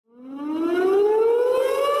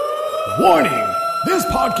Warning! This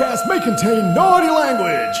podcast may contain naughty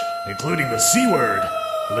language, including the C word.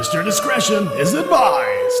 Listener discretion is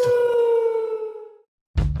advised.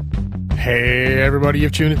 Hey everybody,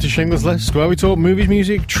 you've tuned into Shingler's List, where we talk movies,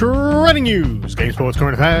 music, trending news, game, sports,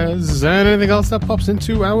 current affairs, and anything else that pops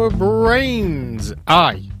into our brains.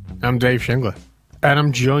 I am Dave Shingler, and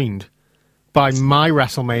I'm joined by my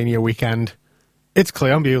WrestleMania weekend. It's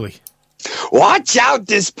Cleon Bewley. Watch out,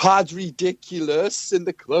 this pod's ridiculous, and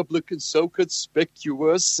the club looking so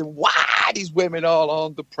conspicuous, and why these women all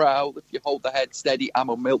on the prowl? If you hold the head steady,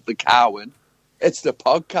 I'ma milk the cow, and it's the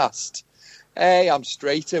podcast. Hey, I'm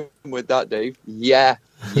straight in with that, Dave. Yeah.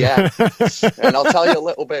 And I'll tell you a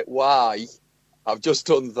little bit why I've just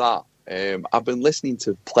done that. I've been listening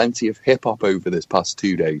to plenty of hip-hop over this past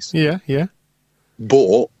 2 days. Yeah.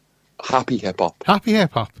 But happy hip-hop. Happy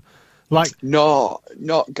hip-hop. Like, not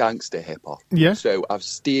gangster hip hop. Yeah. So I've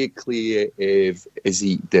steered clear of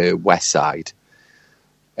the west side,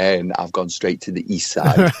 and I've gone straight to the east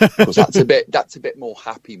side because that's a bit more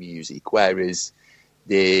happy music. Whereas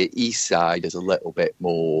the east side is a little bit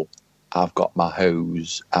more. I've got my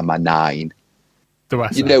hose and my nine. The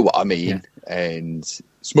west you side. know what I mean? Yeah. And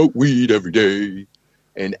smoke weed every day,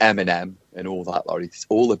 and Eminem and all that. It's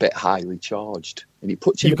all a bit highly charged. And he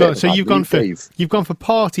puts You've gone for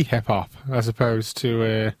party hip hop as opposed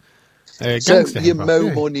to gangster hip hop.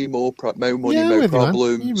 More money, more problems. I'm with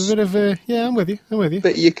you. Bit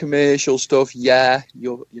of your commercial stuff, yeah.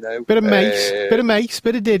 Bit of Mace,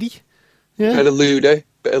 bit of Diddy, yeah. Bit of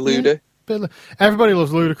Luda. Everybody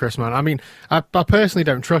loves Ludacris, man. I mean, I personally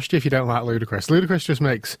don't trust you if you don't like Ludacris. Ludacris just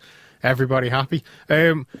makes everybody happy.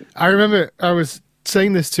 I remember I was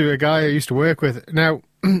saying this to a guy I used to work with. Now,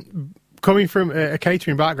 coming from a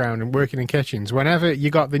catering background and working in kitchens, whenever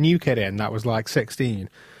you got the new kid in that was like 16,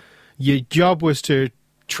 your job was to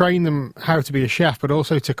train them how to be a chef, but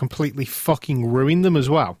also to completely fucking ruin them as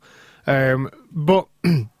well. But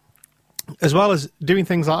as well as doing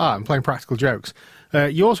things like that and playing practical jokes,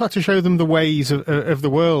 you also had to show them the ways of the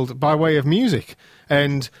world by way of music.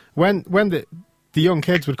 And when the young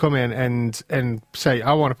kids would come in and say,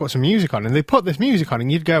 I want to put some music on, and they put this music on,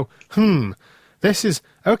 and you'd go, this is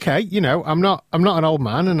okay. I'm not an old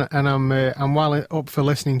man, and I'm well up for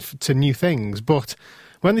listening to new things. But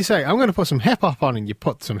when they say I'm going to put some hip hop on, and you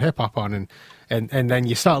put some hip hop on, and then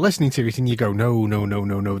you start listening to it, and you go,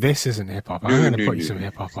 no, this isn't hip hop. I'm going to put you some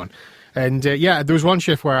hip hop on. And there was one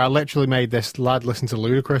shift where I literally made this lad listen to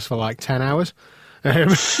Ludacris for like 10 hours,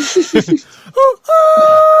 just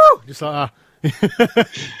like that.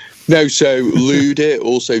 No, so Luda,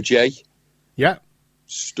 also Jay. Yeah.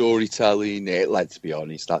 Storytelling, let's be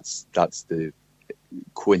honest, that's the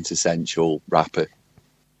quintessential rapper,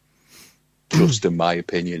 just in my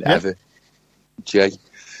opinion, ever. Jay.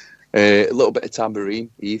 A little bit of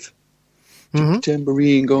tambourine, Eve.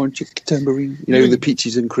 Tambourine, going chicken tambourine. The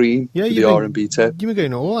peaches and cream, the R&B tape. You've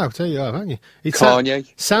been going all out, haven't you? Kanye.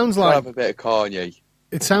 Sounds like... have a bit of Kanye.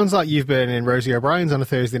 It sounds like you've been in Rosie O'Brien's on a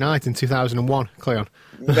Thursday night in 2001, Cleon.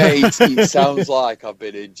 Mate, it sounds like I've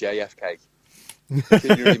been in JFK.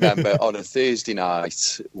 Can you remember on a Thursday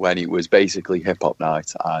night when it was basically hip-hop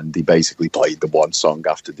night and they basically played the one song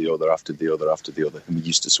after the other, and we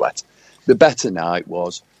used to sweat. The better night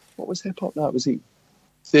was, what was hip-hop night? Was it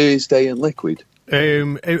Thursday and Liquid?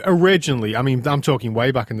 Originally, I mean, I'm talking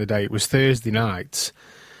way back in the day, it was Thursday nights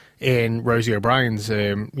in Rosie O'Brien's,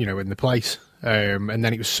 in the place. And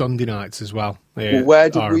then it was Sunday nights as well.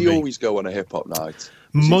 Where did R&B. We always go on a hip-hop night?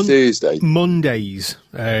 Thursday? Mondays.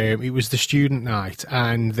 It was the student night,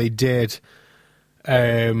 and they did...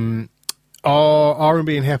 R&B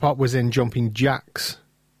and hip-hop was in Jumping Jacks,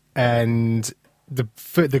 and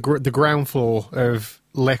the ground floor of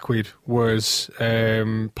Liquid was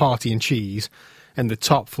Party and Cheese, and the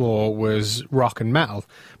top floor was rock and metal.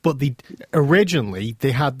 But originally,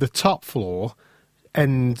 they had the top floor...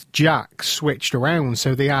 and Jack switched around,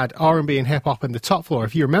 so they had R&B and hip-hop in the top floor.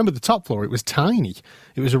 If you remember the top floor, it was tiny.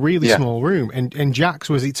 It was a really small room, and Jack's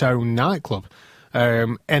was its own nightclub.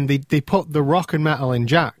 And they put the rock and metal in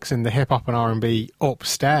Jack's and the hip-hop and R&B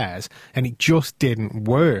upstairs, and it just didn't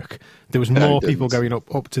work. There was more people going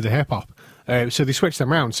up to the hip-hop. So they switched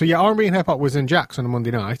them around. So R&B and hip-hop was in Jack's on a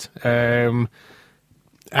Monday night. And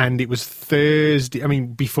it was Thursday. I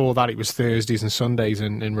mean, before that, it was Thursdays and Sundays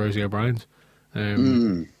in Rosie O'Brien's.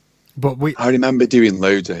 But I remember doing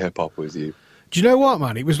loads of hip hop with you. Do you know what,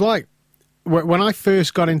 man? It was like when I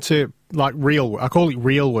first got into like real, I call it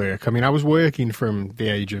real work. I mean, I was working from the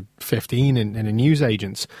age of 15 in a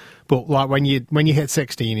newsagent's, but like when you hit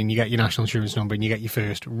 16 and you get your national insurance number and you get your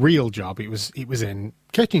first real job, it was in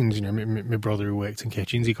kitchens. My brother who worked in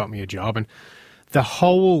kitchens, he got me a job, and the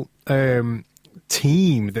whole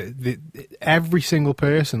team, every single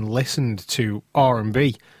person listened to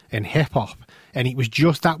R&B and hip hop, and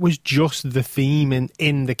that was just the theme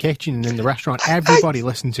in the kitchen and in the restaurant. Everybody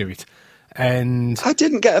listened to it, and I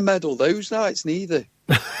didn't get a medal those nights neither.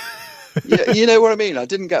 Yeah, you know what I mean? I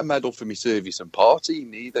didn't get a medal for my service and party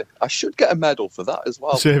neither. I should get a medal for that as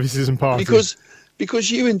well. Services and parties.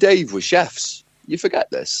 Because you and Dave were chefs. You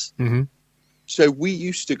forget this. Mm-hmm. So we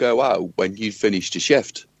used to go out when you'd finished a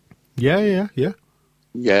shift. Yeah.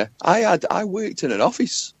 Yeah. I worked in an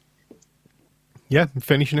office. Yeah,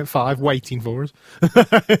 finishing at 5, waiting for us.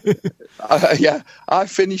 I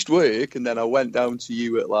finished work and then I went down to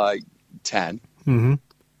you at like 10. Mm-hmm.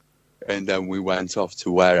 And then we went off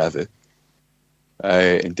to wherever.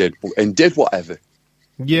 And did whatever.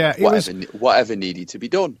 Yeah, whatever needed to be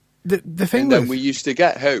done. The thing and then we used to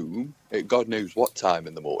get home at God knows what time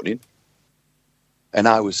in the morning, and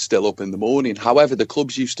I was still up in the morning. However, the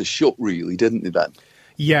clubs used to shut, really, didn't they? Then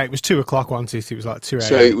yeah, it was 2 o'clock once. It was like 2 a.m.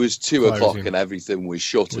 So it was 2 o'clock, closing. And everything was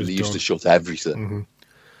shut, and they used done. to shut everything. Mm-hmm.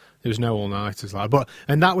 There was no all-nighters,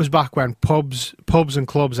 and that was back when pubs and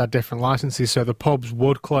clubs had different licenses. So the pubs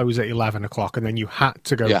would close at 11 o'clock, and then you had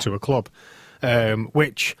to go to a club,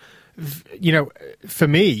 which, you know, for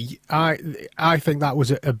me, I think that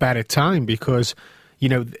was a better time because, you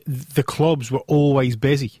know, the clubs were always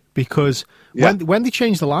busy because when they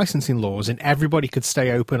changed the licensing laws and everybody could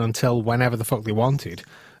stay open until whenever the fuck they wanted.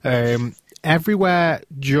 Everywhere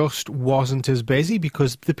just wasn't as busy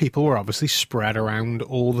because the people were obviously spread around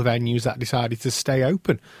all the venues that decided to stay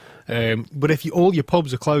open. But if all your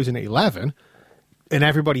pubs are closing at 11 and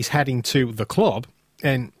everybody's heading to the club,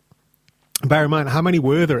 and bear in mind, how many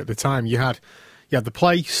were there at the time? You had the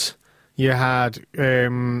Place, you had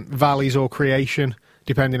Valleys or Creation,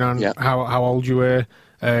 depending on how old you were.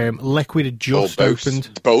 Liquid had just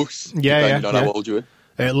opened. Both, depending on how old you were.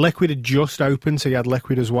 Liquid had just opened, so you had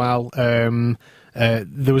Liquid as well. There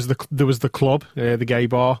was the club, the gay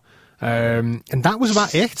bar, and that was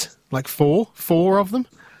about it. Like four of them.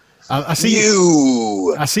 I see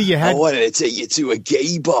you. I see your head. I wanted to take you to a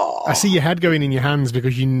gay bar. I see your head going in your hands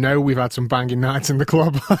because you know we've had some banging nights in the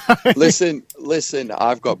club. Listen.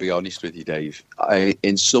 I've got to be honest with you, Dave.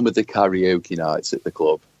 In some of the karaoke nights at the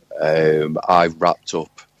club, I wrapped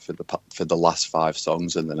up for the last 5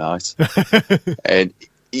 songs in the night, and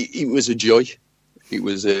it was a joy. It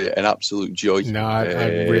was an absolute joy. No, I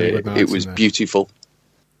really would not. It was beautiful,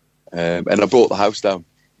 and I brought the house down.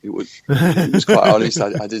 It was quite honest.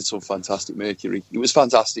 I did some fantastic Mercury. It was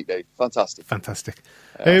fantastic, Dave. Fantastic.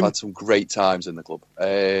 I've had some great times in the club.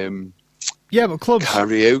 But clubs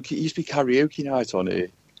karaoke. It used to be karaoke night on a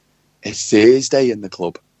Thursday in the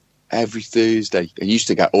club. Every Thursday, and used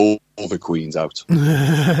to get all the queens out.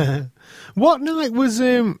 What night was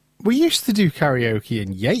we used to do karaoke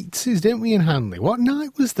in Yates's, didn't we, in Hanley? What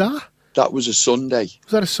night was that? That was a Sunday.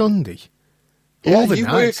 Was that a Sunday? Yeah, you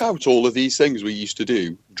work out all of these things we used to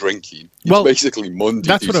do, drinking. It's basically Monday.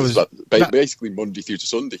 Basically Monday through to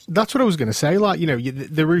Sunday. That's what I was going to say. Like, you know,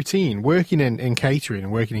 the routine, working in catering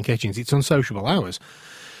and working in kitchens, it's unsociable hours.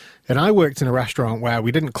 And I worked in a restaurant where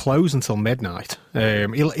we didn't close until midnight.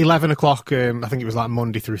 11 o'clock, I think it was like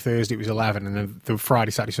Monday through Thursday, it was 11, and then the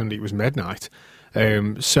Friday, Saturday, Sunday, it was midnight.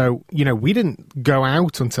 So, you know, we didn't go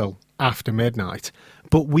out until after midnight,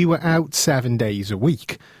 but we were out 7 days a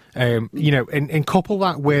week. You know, and couple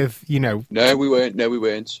that with, you know... No, we weren't. We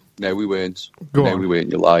weren't.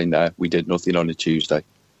 You're lying there. We did nothing on a Tuesday.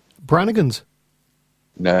 Brannigan's?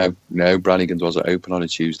 No, Brannigan's wasn't open on a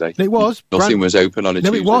Tuesday. It was. Nothing was open on a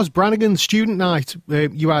Tuesday. No, it was. Brannigan's student night.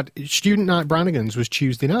 You had student night Brannigan's was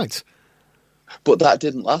Tuesday night. But that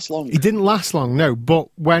didn't last long. It didn't last long, no. But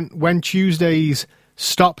when Tuesdays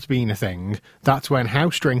stopped being a thing, that's when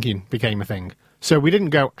house drinking became a thing. So we didn't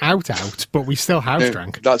go out, but we still house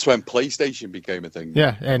drank. That's when PlayStation became a thing.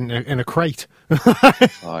 Yeah, in a crate.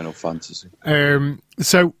 Final Fantasy.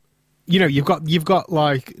 So... You know, you've got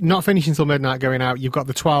like not finishing until midnight going out. You've got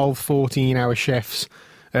the 12, 14-hour shifts.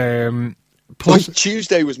 Plus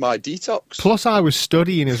Tuesday was my detox. Plus, I was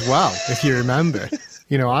studying as well, if you remember.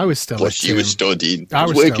 You know, I was still. Plus, you were studying. I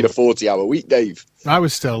was working a 40-hour week, Dave. I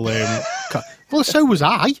was still. Well, so was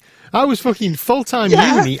I. I was fucking full-time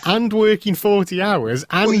uni and working 40 hours.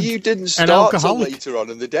 And well, you didn't start till later on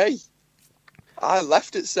in the day. I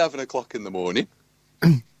left at 7 o'clock in the morning.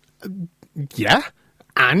 Yeah.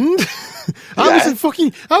 And I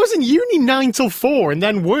was in uni 9 till 4 and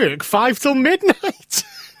then work 5 till midnight.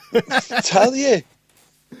 Tell you,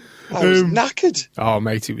 I was knackered. Oh,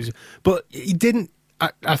 mate, it was. But it didn't.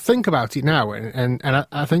 I think about it now, and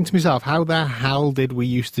I think to myself, how the hell did we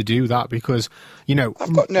used to do that? Because, you know,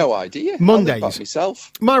 I've got no idea. Mondays, I live by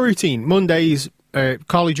myself. my routine, Mondays,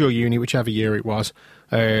 college or uni, whichever year it was,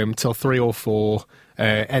 till 3 or 4,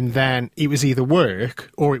 and then it was either work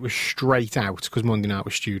or it was straight out, because Monday night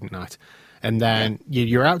was student night. And then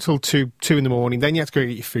you're out till 2 in the morning, then you have to go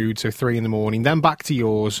get your food, so 3 in the morning, then back to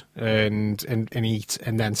yours and eat,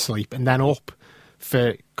 and then sleep, and then up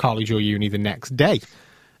for college or uni the next day.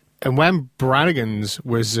 And when Brannigan's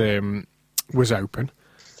was open,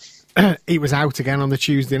 it was out again on the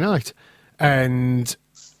Tuesday night. And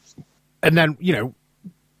then, you know,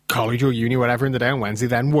 college or uni, whatever, in the day on Wednesday,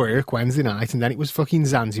 then work Wednesday night, and then it was fucking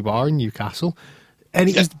Zanzibar in Newcastle. And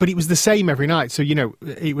it was the same every night. So, you know,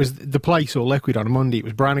 it was the Place or Liquid on a Monday, it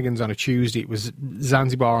was Brannigan's on a Tuesday, it was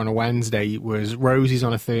Zanzibar on a Wednesday, it was Rosie's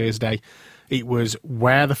on a Thursday, it was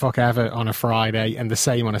Where the Fuck Ever on a Friday, and the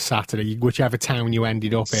same on a Saturday, whichever town you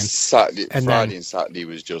ended up in. Friday and Saturday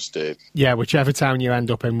was just yeah, whichever town you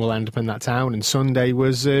end up in will end up in that town. And Sunday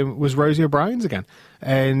was Rosie O'Brien's again.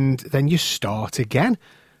 And then you start again.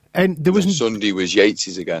 And there was Sunday was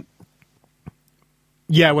Yates's again.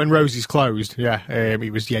 Yeah, when Rosie's closed, yeah,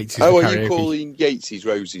 it was Yates's. Oh, are karaoke. you calling Yates's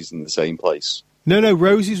Rosie's in the same place? No,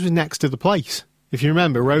 Rosie's was next to the Place. If you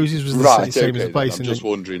remember, Rosie's was the same as the Place. I'm just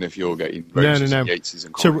wondering if you're getting Rosie's and Yates's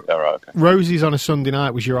and so okay. Rosie's on a Sunday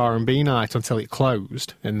night was your R&B night until it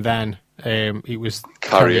closed, and then it was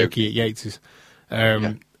karaoke at Yates's.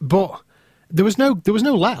 But there was no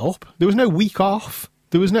let up. There was no week off.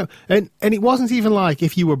 There was no, and it wasn't even like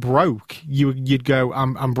if you were broke, you'd go,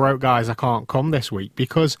 I'm broke, guys, I can't come this week,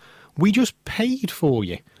 because we just paid for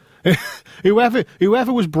you. Whoever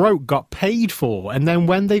was broke got paid for, and then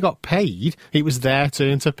when they got paid, it was their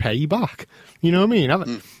turn to pay back. You know what I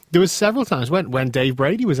mean? There was several times when Dave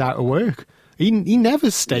Brady was out of work. He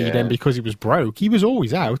never stayed in because he was broke. He was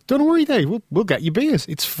always out. Don't worry, Dave. We'll get you beers.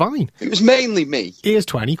 It's fine. It was mainly me. Here's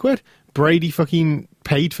 20 quid. Brady fucking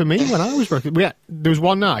paid for me when I was broke. There was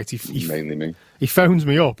one night. Mainly me. He phones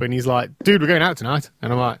me up and he's like, "Dude, we're going out tonight."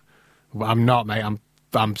 And I'm like, "Well, I'm not, mate. I'm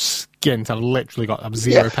skint. I've literally got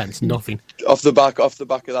 0 pence, nothing." Off the back of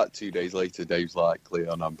that, 2 days later, Dave's like,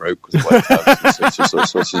 "Leon, I'm broke because I worked out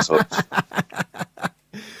such and such."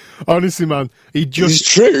 Honestly, man, It's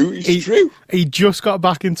true. He just got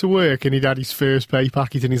back into work and he'd had his first pay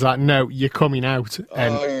packet, and he's like, "No, you're coming out,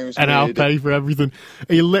 and I'll pay for everything."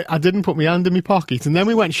 I didn't put my hand in my pocket, and then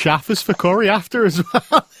we went Shaffers for curry after as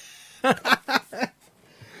well.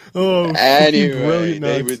 Anyway,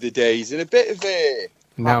 they were the days, and a bit of a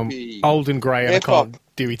now I'm old and grey, and hip-hop. I can't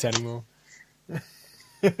do it anymore.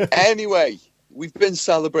 Anyway, we've been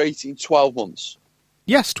celebrating 12 months.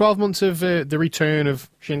 Yes, 12 months of the return of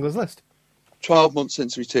Schindler's List. 12 months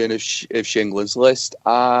since the return of Schindler's List,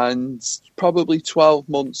 and probably 12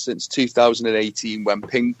 months since 2018 when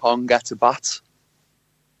Ping Pong got a bat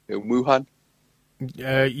in Wuhan.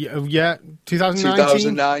 Yeah, 2019.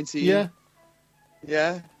 2019.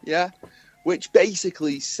 Yeah. Which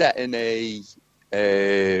basically set in a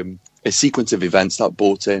sequence of events that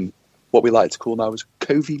brought in what we like to call now as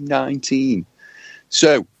COVID-19.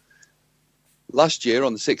 So, last year,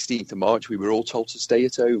 on the 16th of March, we were all told to stay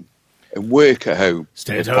at home and work at home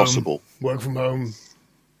if possible. Work from home.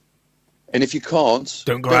 And if you can't,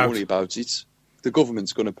 don't out. Worry about it. The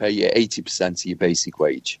government's going to pay you 80% of your basic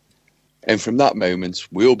wage. And from that moment,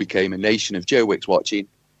 we all became a nation of Joe Wicks watching,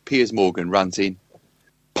 Piers Morgan ranting,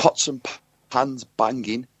 pots and pans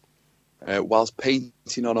banging, whilst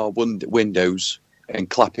painting on our windows and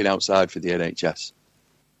clapping outside for the NHS.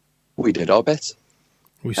 We did our bit.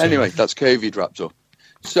 Anyway, that's COVID wrapped up.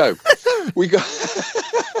 So, we got...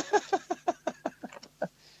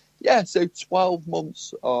 so 12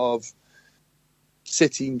 months of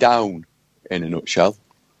sitting down, in a nutshell.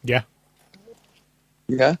 Yeah.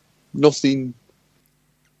 Nothing...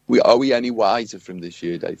 Are we any wiser from this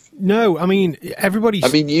year, Dave? No, I mean,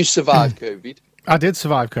 you survived COVID. I did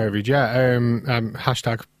survive COVID, yeah.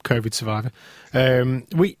 Hashtag COVID survivor.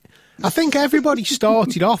 I think everybody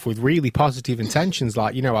started off with really positive intentions,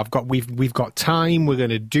 like, you know, we've got time, we're going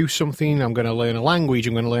to do something, I'm going to learn a language,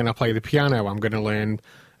 I'm going to learn how to play the piano, I'm going to learn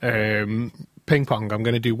ping pong, I'm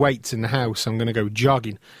going to do weights in the house, I'm going to go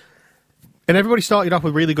jogging. And everybody started off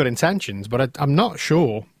with really good intentions, but I'm not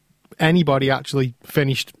sure anybody actually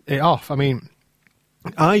finished it off. I mean,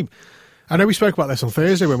 I know we spoke about this on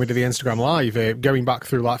Thursday when we did the Instagram Live, going back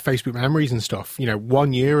through like Facebook memories and stuff. You know,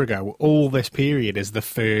 1 year ago, all this period is the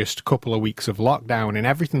first couple of weeks of lockdown, and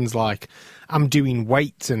everything's like, I'm doing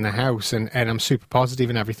weights in the house and I'm super positive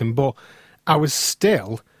and everything. But I was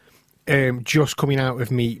still, just coming out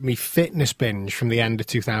of me fitness binge from the end of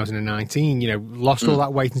 2019. Lost all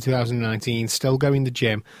that weight in 2019, still going to the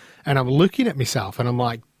gym, and I'm looking at myself and I'm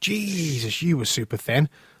like, Jesus, you were super thin.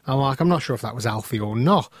 I'm like, I'm not sure if that was healthy or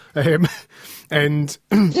not. And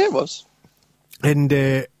Yeah, it was. And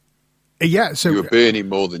yeah, so you were burning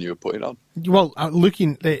more than you were putting on. Well,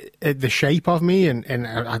 looking at the shape of me and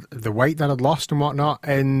the weight that I'd lost and whatnot,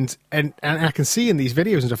 and I can see in these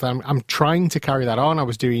videos and stuff that I'm trying to carry that on. I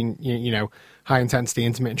was doing high intensity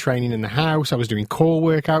intermittent training in the house. I was doing core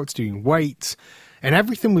workouts, doing weights, and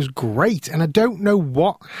everything was great. And I don't know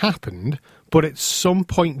what happened, but at some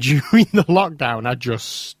point during the lockdown, I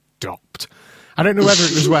just stopped. I don't know whether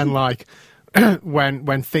it was when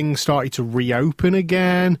when things started to reopen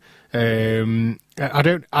again. It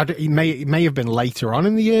may have been later on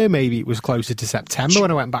in the year. Maybe it was closer to September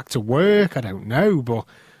when I went back to work. I don't know, but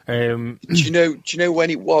do you know when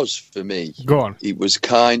it was for me? Go on. It was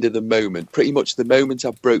kind of pretty much the moment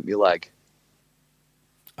I broke my leg.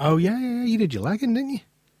 Oh yeah, you did your leg in, didn't you?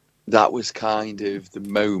 That was kind of the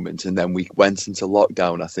moment, and then we went into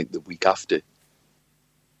lockdown. I think the week after,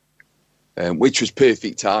 which was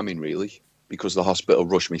perfect timing, really, because the hospital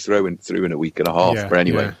rushed me through in a week and a half. Yeah, but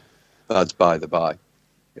anyway. Yeah. That's by the by.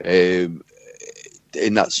 In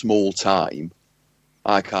that small time,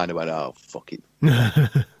 I kind of went, oh, fuck it.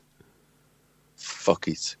 Fuck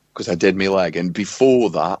it. Because I did my leg. And before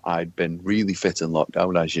that, I'd been really fit in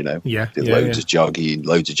lockdown, as you know. Yeah. Did loads of jogging.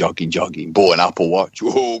 Bought an Apple Watch.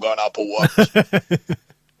 Oh, got an Apple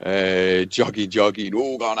Watch. Jogging.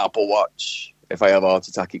 Oh, got an Apple Watch. If I have a heart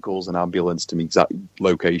attack, it calls an ambulance to my exact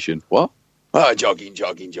location. What? Ah, jogging.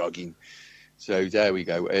 So there we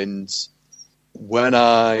go. And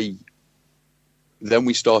then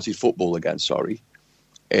we started football again,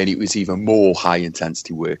 and it was even more high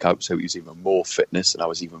intensity workout. So it was even more fitness, and I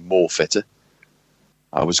was even more fitter.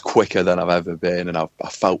 I was quicker than I've ever been, and I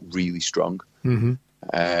felt really strong.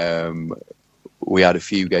 Mm-hmm. We had a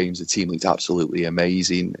few games. The team looked absolutely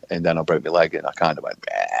amazing. And then I broke my leg and I kind of went,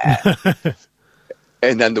 bah.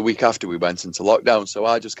 And then the week after we went into lockdown. So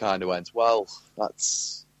I just kind of went, well,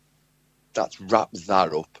 that's wrapped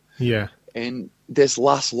that up. Yeah. In this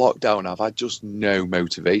last lockdown, I've had just no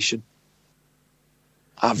motivation.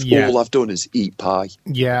 All I've done is eat pie.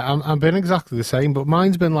 Yeah, I've been exactly the same, but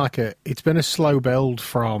mine's been it's been a slow build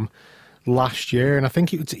from last year, and I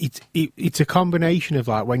think it's a combination of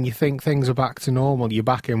when you think things are back to normal, you're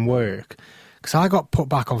back in work. Because I got put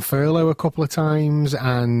back on furlough a couple of times,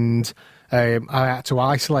 and I had to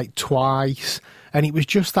isolate twice. And it was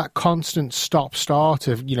just that constant stop-start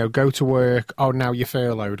of, go to work, oh, now you're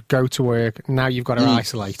furloughed. Go to work, now you've got to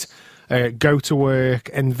isolate. Go to work,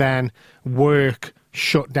 and then work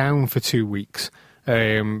shut down for 2 weeks.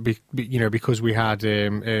 Because we had...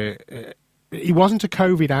 it wasn't a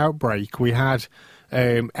COVID outbreak. We had...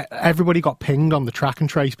 everybody got pinged on the track and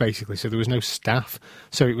trace, basically, so there was no staff.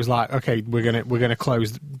 So it was like, okay, we're gonna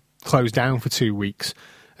close down for 2 weeks.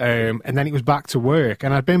 And then it was back to work,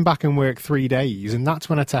 and I'd been back in work 3 days, and that's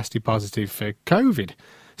when I tested positive for COVID.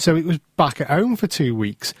 So it was back at home for 2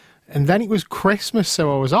 weeks, and then it was Christmas,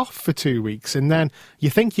 so I was off for 2 weeks, and then you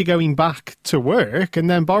think you're going back to work, and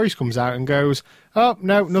then Boris comes out and goes, oh,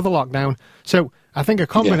 no, another lockdown. So I think a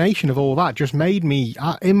combination of all that just made me,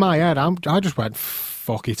 in my head, I just went,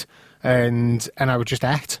 fuck it, and I would just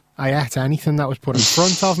ate. I ate anything that was put in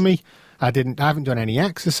front of me. I haven't done any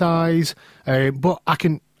exercise, but I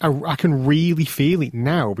can really feel it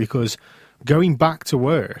now, because going back to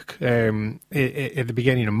work at the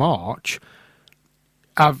beginning of March,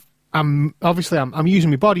 I'm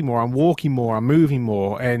using my body more, I'm walking more, I'm moving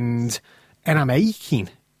more, and I'm aching,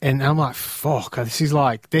 and I'm like, fuck, this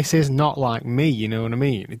is not like me, you know what I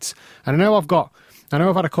mean? And I know I've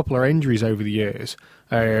had a couple of injuries over the years,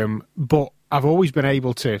 but I've always been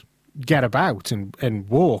able to get about and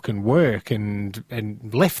walk and work and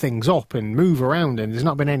lift things up and move around, and there's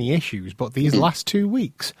not been any issues. But these last 2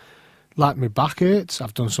 weeks, my back hurts,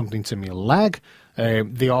 I've done something to my leg,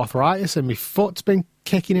 the arthritis in my foot's been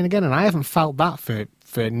kicking in again, and I haven't felt that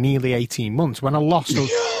for nearly 18 months. When I lost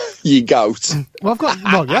you gout.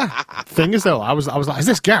 Thing is though, I was like, is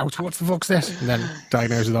this gout? What the fuck's this? And then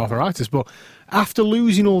diagnosed with arthritis. But after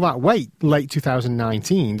losing all that weight late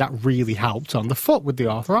 2019, that really helped on the foot with the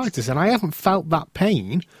arthritis, and I haven't felt that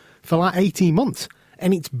pain for 18 months,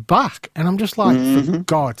 and it's back, and I'm just like, for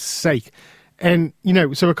God's sake. And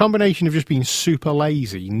so a combination of just being super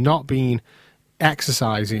lazy, not being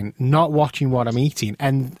exercising, not watching what I'm eating,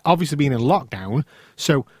 and obviously being in lockdown,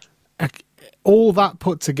 so all that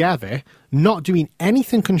put together, not doing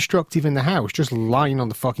anything constructive in the house, just lying on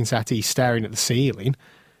the fucking settee staring at the ceiling,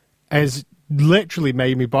 has literally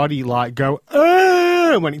made my body like go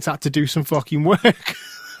when it's had to do some fucking work.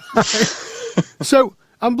 So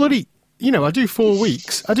I'm bloody, I do 4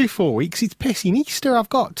 weeks. It's pissing Easter. I've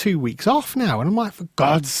got 2 weeks off now, and I'm like, for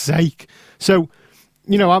God's sake. So,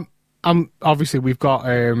 I'm obviously we've got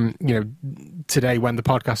today when the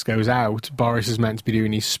podcast goes out, Boris is meant to be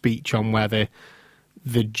doing his speech on whether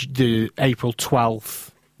the April 12th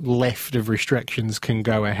lift of restrictions can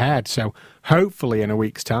go ahead. So hopefully in a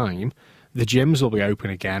week's time the gyms will be open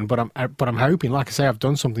again. But I'm hoping, like I say, I've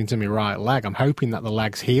done something to my right leg. I'm hoping that the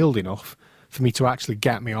leg's healed enough for me to actually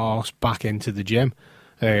get my arse back into the gym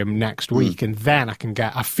next week, and then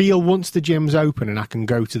I feel once the gym's open and I can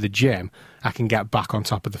go to the gym, I can get back on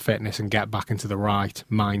top of the fitness and get back into the right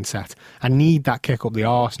mindset. I need that kick up the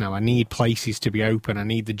arse now. I need places to be open. I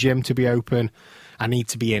need the gym to be open. I need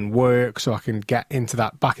to be in work so I can get into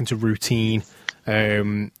that, back into routine,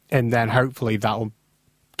 and then hopefully that'll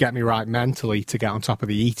get me right mentally to get on top of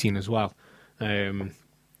the eating as well.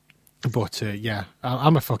 But yeah,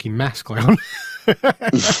 I'm a fucking mess, Cleon.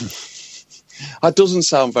 That doesn't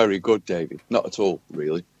sound very good, David. Not at all,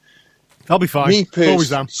 really. I'll be fine.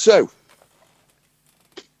 Always am. So,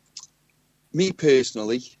 me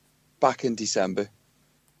personally, back in December,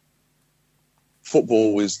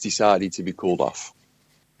 football was decided to be called off.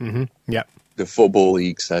 Mm-hmm. Yep. The Football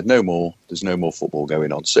League said no more. There's no more football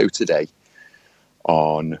going on. So today,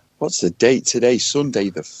 on what's the date today?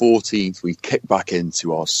 Sunday the 14th. We kick back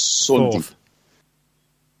into our Sunday.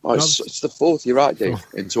 Oh, it's the 4th. You're right, Dave.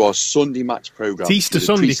 Into our Sunday match program. It's Easter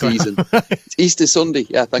Sunday. It's Easter Sunday.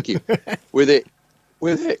 Yeah, thank you. with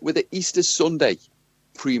the Easter Sunday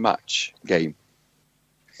pre-match game.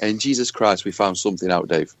 And Jesus Christ, we found something out,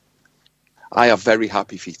 Dave. I have very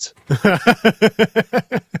happy feet.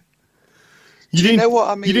 You know what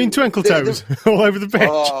I mean? You're doing twinkle toes all over the pitch.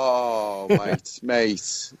 Oh,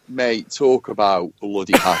 mate, talk about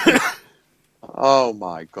bloody happy. Oh,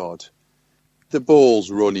 my God. The ball's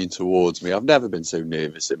running towards me. I've never been so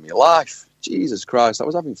nervous in my life. Jesus Christ, I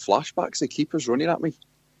was having flashbacks. The keeper's running at me.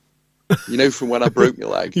 From when I broke my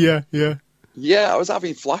leg. Yeah. Yeah, I was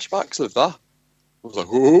having flashbacks of that. I was like,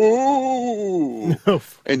 oh,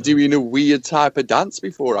 and doing a weird type of dance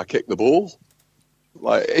before I kicked the ball.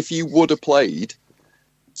 Like, if you would have played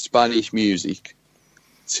Spanish music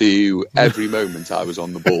to every moment I was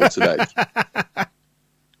on the ball today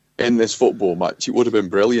in this football match, it would have been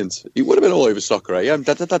brilliant. It would have been all over Soccer AM.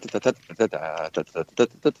 Like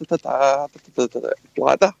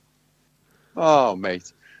that. Oh,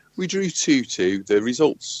 mate. We drew 2-2. The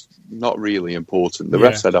result's not really important. The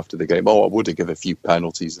ref said after the game, I would have given a few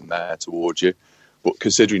penalties in there towards you. But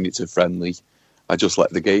considering it's a friendly, I just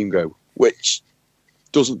let the game go, which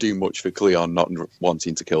doesn't do much for Cleon not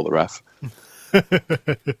wanting to kill the ref.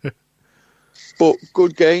 But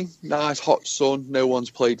good game, nice hot sun. No one's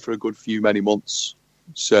played for a good many months.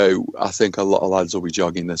 So I think a lot of lads will be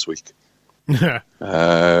jogging this week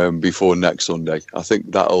before next Sunday. I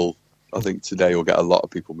think today will get a lot of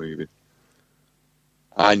people moving.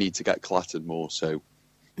 I need to get clattered more, so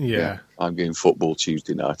yeah I'm going football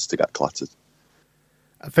Tuesday nights to get clattered.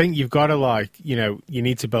 I think you've got to you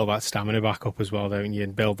need to build that stamina back up as well, don't you,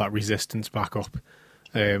 and build that resistance back up.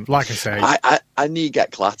 Like I say, I need to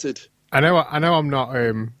get clattered. I know I'm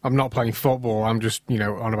not playing football. I'm just,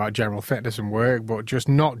 on about general fitness and work, but just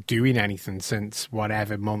not doing anything since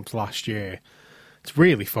whatever month last year. It's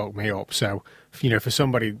really fucked me up. So, for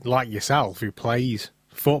somebody like yourself who plays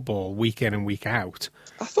football week in and week out.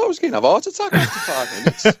 I thought I was going to have a heart attack after 5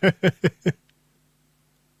 minutes.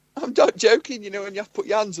 I'm not joking, when you have to put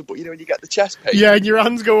your hands up, but when you get the chest pain. Yeah, and your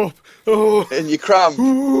hands go up. Oh. And you cramp.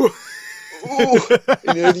 Ooh. Ooh.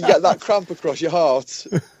 And you get that cramp across your heart,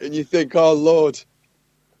 and you think, oh, Lord.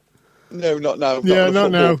 No, not now. Yeah,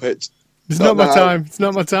 not now. Pitch. It's not my time. It's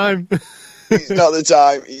not my time. It's not the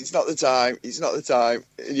time. It's not the time. It's not the time.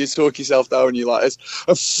 And you talk yourself down and you're like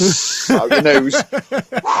this. Out your nose.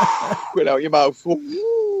 Going out your mouth.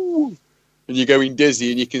 And you're going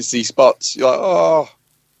dizzy and you can see spots. You're like, oh,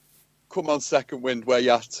 come on, second wind, where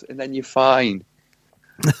you at? And then you're fine.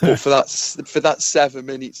 But for that 7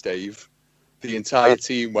 minutes, Dave, the entire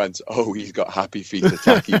team went, oh, he's got happy feet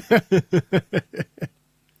attacking.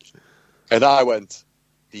 And I went,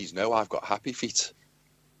 these know I've got happy feet.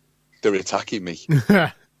 They're attacking me.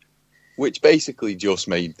 Which basically just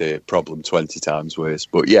made the problem 20 times worse.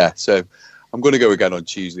 But yeah, so I'm going to go again on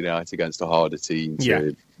Tuesday night against a harder team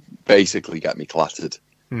to basically get me clattered.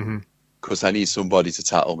 Because I need somebody to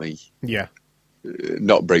tackle me. Yeah.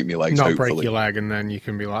 Not break my legs, Not break your leg, and then you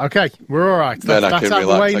can be like, okay, we're all right. Then I can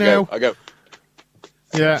relax. I go.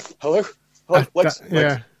 Yeah. Hello? Legs.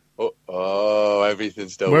 Yeah. Oh, everything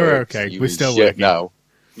still We're works. okay. You We're in still shit working. now.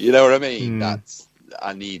 You know what I mean? Mm.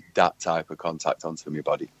 I need that type of contact onto my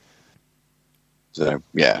body. So,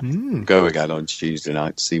 yeah, Mm. go again on Tuesday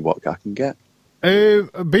night to see what I can get.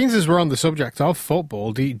 Beans, as we're on the subject of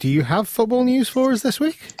football, do you have football news for us this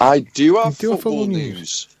week? I do have You do have football football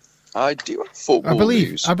news. I do have football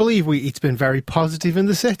news. I believe it's been very positive in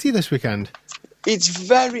the city this weekend. It's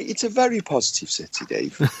a very positive city,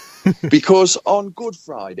 Dave. Because on Good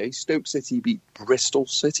Friday, Stoke City beat Bristol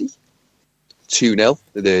City 2-0.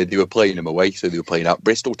 They were playing them away, so they were playing out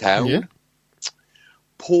Bristol Town. Yeah.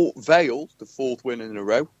 Port Vale, the 4th win in a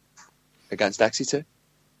row against Exeter.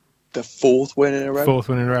 The 4th win in a row. 4th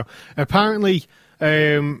win in a row. Apparently,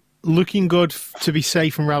 looking good to be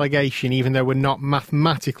safe from relegation, even though we're not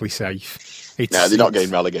mathematically safe. No, they're not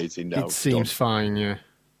getting relegated now. It seems fine, yeah.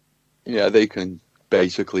 Yeah, they can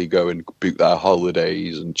basically go and book their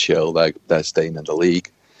holidays and chill. They're staying in the league.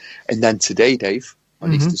 And then today, Dave,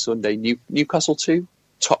 on Easter Sunday, Newcastle 2,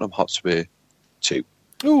 Tottenham Hotspur 2.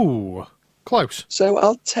 Ooh, close. So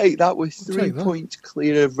I'll take that with 3 points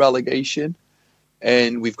clear of relegation.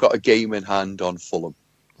 And we've got a game in hand on Fulham,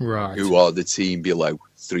 right? Who are the team below,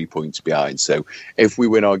 3 points behind. So if we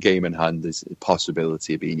win our game in hand, there's a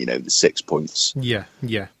possibility of being, the 6 points. Yeah,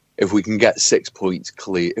 yeah. If we can get 6 points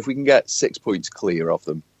clear, of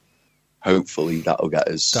them, hopefully that'll get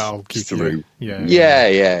us through.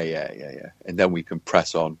 Yeah. And then we can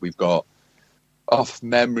press on. We've got, off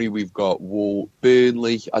memory, we've got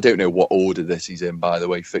Burnley. I don't know what order this is in, by the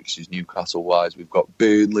way, fixtures Newcastle-wise. We've got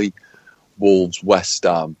Burnley, Wolves, West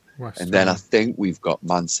Ham. And then I think we've got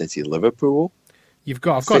Man City, Liverpool. I've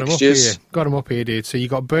got them up here. Got them up here, dude. So you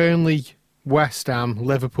got Burnley, West Ham,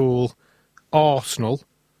 Liverpool, Arsenal,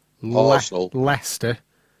 Leicester,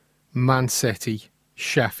 Man City,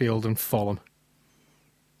 Sheffield, and Fulham.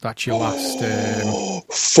 That's your last.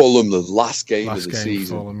 Fulham, the last game of the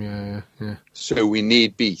season. Fulham, yeah. So we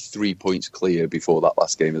need be 3 points clear before that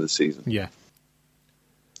last game of the season. Yeah.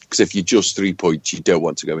 Because if you're just 3 points, you don't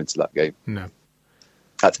want to go into that game. No.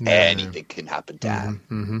 Anything can happen, Dan.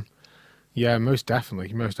 Mm-hmm. Yeah, most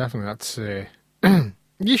definitely. That's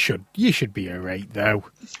you should be alright though.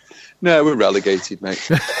 No, we're relegated,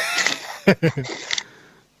 mate.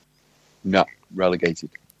 No,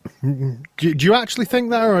 relegated. Do you actually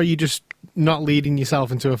think that, or are you just not leading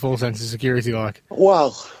yourself into a full sense of security? Like,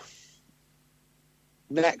 well,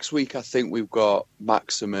 next week I think we've got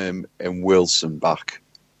Maximum and Wilson back,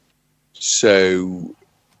 so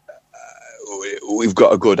we've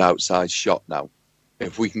got a good outside shot now.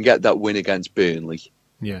 If we can get that win against Burnley,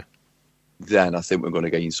 yeah, then I think we're going to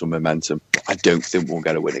gain some momentum. I don't think we'll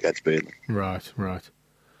get a win against Burnley. Right.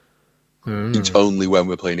 It's only when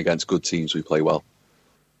we're playing against good teams we play well.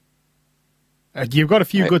 You've got a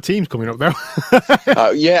few good teams coming up, though.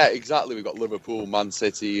 Yeah, exactly. We've got Liverpool, Man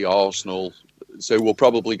City, Arsenal. So we'll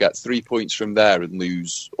probably get 3 points from there and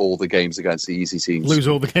lose all the games against the easy teams. Lose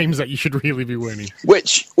all the games that you should really be winning.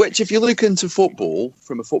 Which, if you look into football,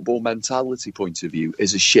 from a football mentality point of view,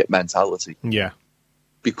 is a shit mentality. Yeah.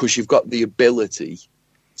 Because you've got the ability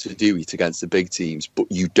to do it against the big teams, but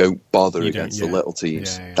you don't bother against the little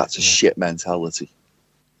teams. That's a shit mentality.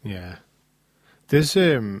 Yeah. There's,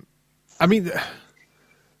 I mean,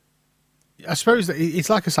 I suppose that it's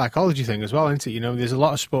like a psychology thing as well, isn't it? There's a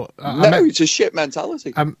lot of sport. It's a shit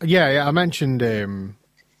mentality. Yeah. I mentioned Luke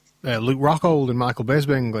Rockhold and Michael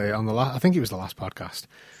Bisping on I think it was the last podcast,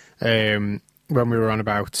 when we were on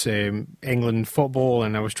about England football,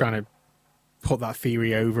 and I was trying to put that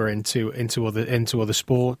theory over into other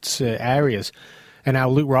sports areas. And now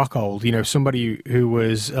Luke Rockhold, somebody who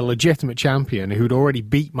was a legitimate champion, who'd already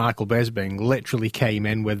beat Michael Bisping, literally came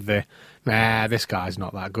in with this guy's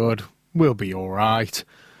not that good. We'll be all right.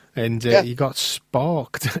 And he got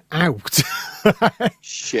sparked out.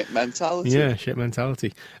 Shit mentality. Yeah, shit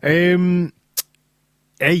mentality. Hey,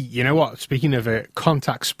 you know what? Speaking of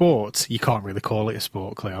contact sports, you can't really call it a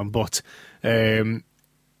sport, Cleon, but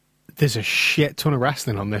there's a shit ton of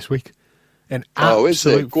wrestling on this week. Is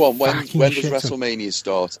it? Go on, when does WrestleMania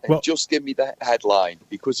start? And just give me the headline,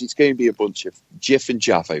 because it's going to be a bunch of jiff and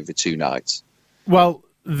jaff over 2 nights. Well,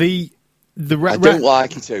 I don't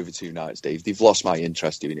like it over 2 nights, Dave. They've lost my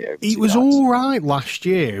interest doing it over 2 nights. It was all right last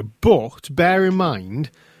year, but bear in mind,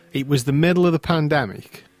 it was the middle of the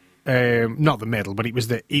pandemic. Not the middle, but it was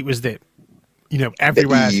the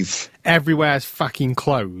everywhere's fucking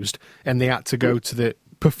closed, and they had to go to the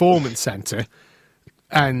Performance Center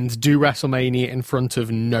and do WrestleMania in front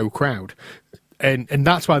of no crowd. And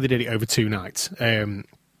that's why they did it over 2 nights.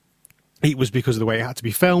 It was because of the way it had to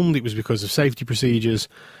be filmed. It was because of safety procedures.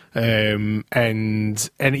 And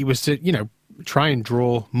it was to, try and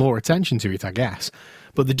draw more attention to it, I guess.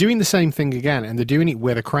 But they're doing the same thing again, and they're doing it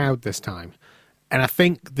with a crowd this time. And I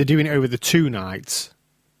think they're doing it over the 2 nights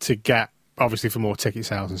to get, obviously, for more ticket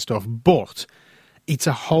sales and stuff. But it's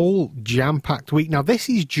a whole jam-packed week. Now, this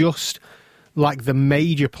is just like the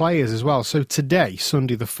major players as well. So today,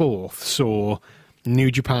 Sunday the 4th, saw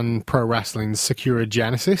New Japan Pro Wrestling's Sakura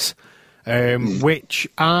Genesis, which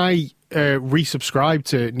I resubscribed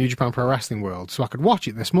to New Japan Pro Wrestling World so I could watch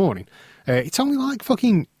it this morning. It's only like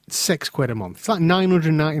fucking £6 a month. It's like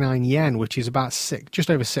 999 yen, which is about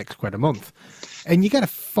just over £6 a month. And you get a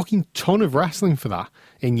fucking ton of wrestling for that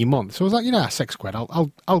in your month. So I was like,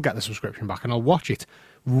 £6. I'll get the subscription back and I'll watch it.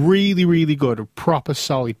 Really, really good, a proper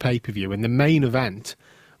solid pay-per-view. And the main event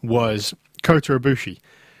was Kota Ibushi.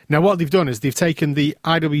 Now, what they've done is they've taken the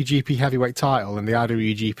IWGP Heavyweight title and the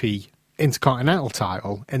IWGP Intercontinental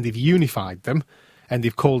title, and they've unified them, and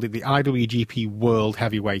they've called it the IWGP World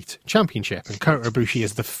Heavyweight Championship. And Kota Ibushi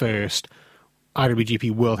is the first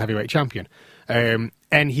IWGP World Heavyweight Champion.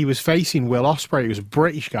 And he was facing Will Ospreay, who's a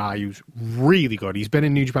British guy who's really good. He's been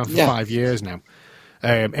in New Japan for 5 years now.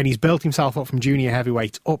 And he's built himself up from junior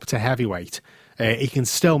heavyweight up to heavyweight. He can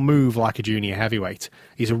still move like a junior heavyweight.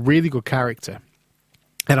 He's a really good character.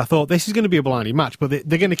 And I thought, this is going to be a blinding match, but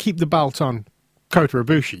they're going to keep the belt on Kota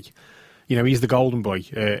Ibushi. You know, he's the golden boy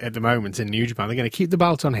at the moment in New Japan. They're going to keep the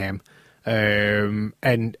belt on him.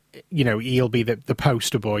 And, you know, he'll be the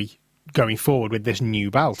poster boy going forward with this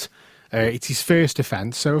new belt. It's his first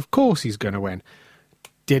defence, so of course he's going to win.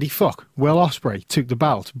 Did he fuck? Will Ospreay took the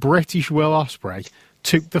belt. British Will Ospreay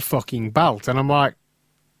took the fucking belt. And I'm like,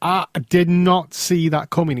 I did not see that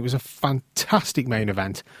coming. It was a fantastic main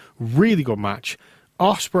event. Really good match.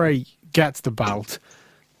 Ospreay gets the belt,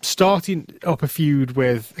 starting up a feud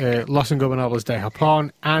with Los Ingobernables de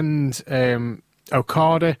Japón and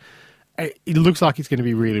Okada. It looks like it's going to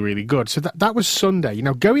be really, really good. So that was Sunday. You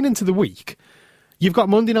know, going into the week, you've got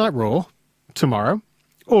Monday Night Raw tomorrow,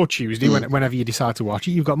 or Tuesday, whenever you decide to watch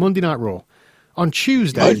it. You've got Monday Night Raw. On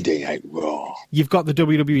Tuesday, Monday Night Raw, you've got the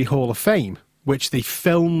WWE Hall of Fame, which they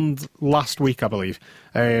filmed last week, I believe.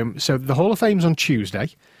 So the Hall of Fame's on Tuesday.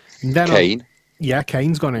 And then Kane.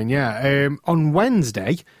 Kane's gone in, yeah. On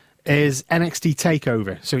Wednesday is NXT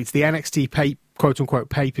TakeOver. So it's the NXT quote-unquote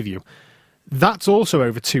pay-per-view. That's also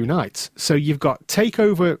over 2 nights. So you've got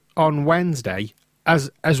TakeOver on Wednesday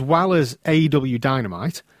as well as AEW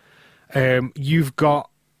Dynamite. You've got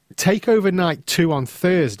TakeOver Night 2 on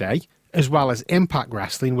Thursday, as well as Impact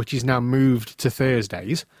Wrestling, which is now moved to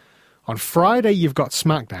Thursdays. On Friday, you've got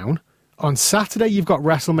SmackDown. On Saturday, you've got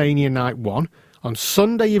WrestleMania Night 1. On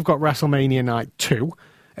Sunday, you've got WrestleMania Night 2.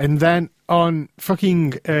 And then on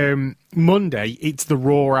fucking Monday, it's the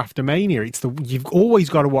Raw After Mania. You've always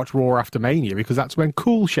got to watch Raw After Mania because that's when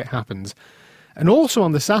cool shit happens. And also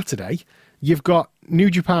on the Saturday, you've got New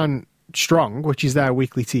Japan Strong, which is their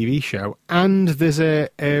weekly TV show, and there's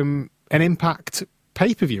an Impact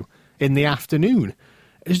pay-per-view in the afternoon.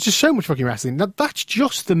 There's just so much fucking wrestling. That's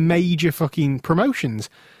just the major fucking promotions.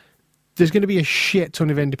 There's going to be a shit ton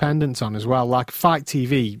of independents on as well, like Fight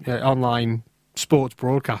TV, online sports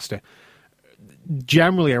broadcaster.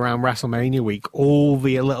 Generally around WrestleMania week, all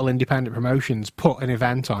the little independent promotions put an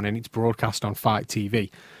event on and it's broadcast on Fight TV.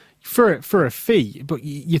 For a fee, but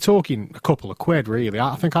you're talking a couple of quid, really.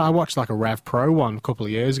 I think I watched like a Rev Pro one a couple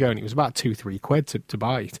of years ago and it was about 2-3 quid to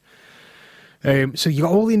buy it. So you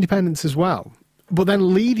got all the independents as well. But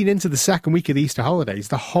then leading into the second week of the Easter holidays,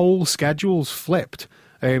 the whole schedule's flipped.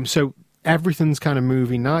 So everything's kind of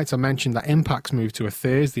moving nights. I mentioned that Impact's moved to a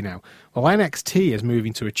Thursday now. Well, NXT is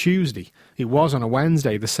moving to a Tuesday. It was on a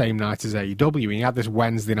Wednesday the same night as AEW, and you had this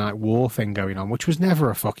Wednesday night war thing going on, which was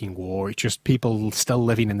never a fucking war. It's just people still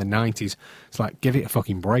living in the 90s. It's like, give it a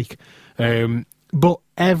fucking break. But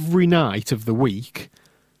every night of the week,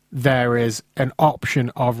 there is an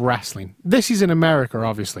option of wrestling. This is in America,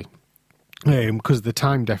 obviously, because of the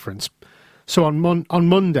time difference. So on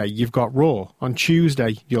Monday, you've got Raw. On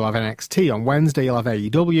Tuesday, you'll have NXT. On Wednesday, you'll have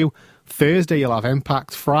AEW. Thursday, you'll have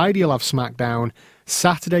Impact. Friday, you'll have SmackDown.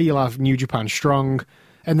 Saturday, you'll have New Japan Strong.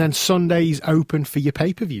 And then Sunday's open for your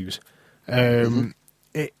pay-per-views. It's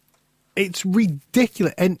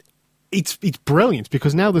ridiculous. And it's brilliant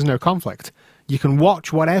because now there's no conflict. You can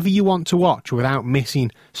watch whatever you want to watch without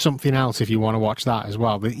missing something else if you want to watch that as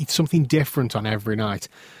well. It's something different on every night.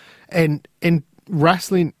 And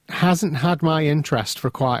wrestling hasn't had my interest for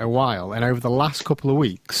quite a while, and over the last couple of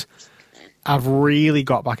weeks, I've really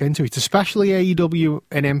got back into it, especially AEW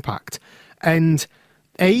and Impact. And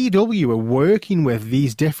AEW are working with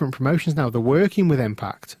these different promotions now. They're working with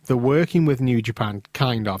Impact. They're working with New Japan,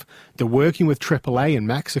 kind of. They're working with AAA in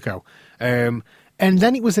Mexico. And And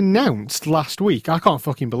then it was announced last week. I can't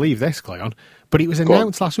fucking believe this, Cleon. But it was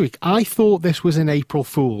announced last week. I thought this was an April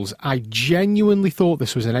Fool's. I genuinely thought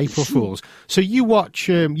this was an April Fool's. So you've watched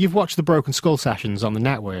the Broken Skull sessions on the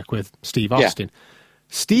network with Steve Austin. Yeah.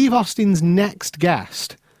 Steve Austin's next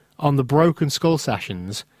guest on the Broken Skull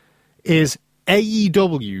sessions is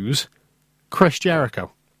AEW's Chris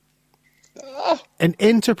Jericho. An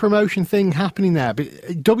inter-promotion thing happening there. But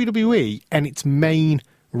WWE and its main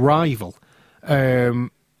rival,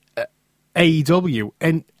 AEW,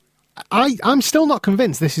 and I'm still not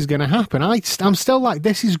convinced this is going to happen. I'm still like,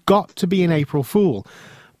 this has got to be an April Fool.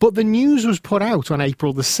 But the news was put out on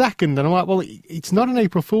April the 2nd, and I'm like, well, it's not an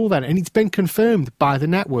April Fool then. And it's been confirmed by the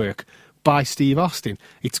network, by Steve Austin.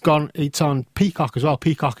 It's on Peacock as well.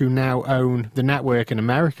 Peacock, who now own the network in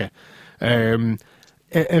America,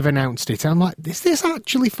 have announced it. And I'm like, is this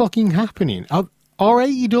actually fucking happening? Are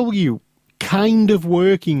AEW kind of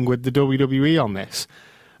working with the WWE on this?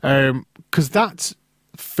 Because that's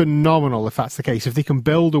phenomenal if that's the case. If they can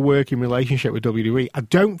build a working relationship with WWE, I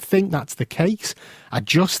don't think that's the case. I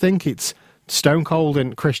just think it's Stone Cold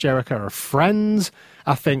and Chris Jericho are friends.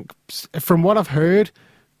 I think, from what I've heard,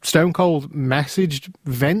 Stone Cold messaged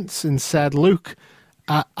Vince and said, look,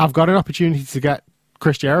 I've got an opportunity to get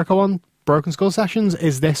Chris Jericho on Broken Skull sessions.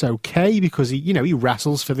 Is this okay? Because he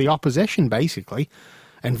wrestles for the opposition, basically.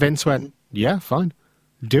 And Vince went, yeah, fine,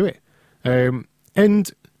 do it.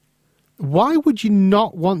 And why would you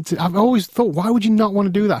not want to? I've always thought, why would you not want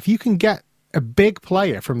to do that? If you can get a big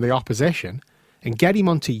player from the opposition and get him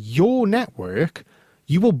onto your network,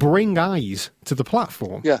 you will bring eyes to the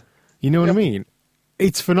platform. Yeah. You know what I mean?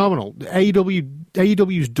 It's phenomenal.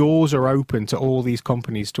 AEW's doors are open to all these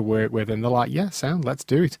companies to work with, and they're like, yeah, sound, let's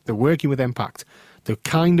do it. They're working with Impact. They're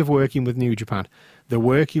kind of working with New Japan. They're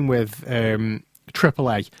working with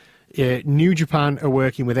AAA. New Japan are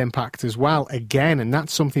working with Impact as well, again, and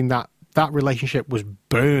that's something that relationship was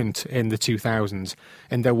burnt in the 2000s,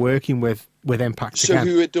 and they're working with Impact again.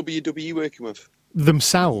 So who are WWE working with?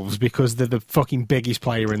 Themselves, because they're the fucking biggest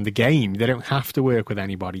player in the game. They don't have to work with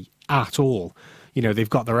anybody at all. They've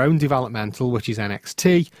got their own developmental, which is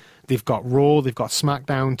NXT. They've got Raw, they've got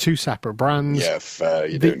SmackDown, two separate brands. Yeah, fair.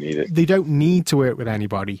 Don't need it. They don't need to work with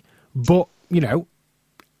anybody. But, neither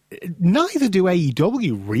do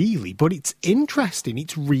AEW, really. But it's interesting.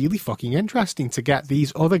 It's really fucking interesting to get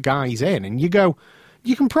these other guys in. And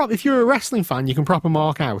if you're a wrestling fan, you can proper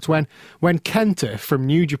mark out when Kenta from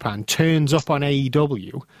New Japan turns up on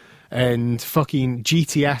AEW and fucking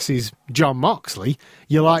GTS is Jon Moxley,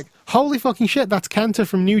 you're like, holy fucking shit, that's Kenta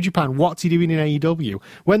from New Japan. What's he doing in AEW?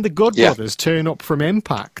 When the Good Brothers turn up from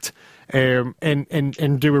Impact and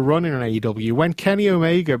do a run in an AEW, when Kenny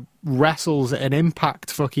Omega wrestles at an Impact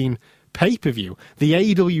fucking pay-per-view, the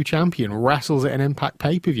AEW champion wrestles at an Impact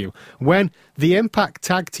pay-per-view, when the Impact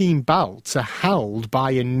tag team belts are held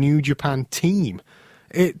by a New Japan team,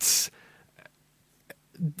 it's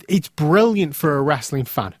brilliant for a wrestling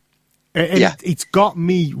fan. It's got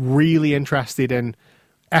me really interested in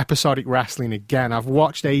episodic wrestling again. I've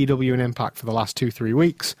watched AEW and Impact for the last 2-3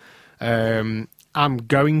 weeks. I'm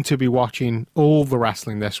going to be watching all the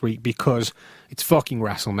wrestling this week because it's fucking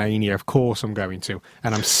WrestleMania. Of course I'm going to.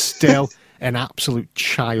 And I'm still an absolute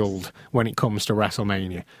child when it comes to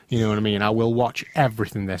WrestleMania. You know what I mean? I will watch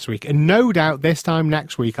everything this week. And no doubt this time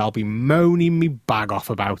next week I'll be moaning me bag off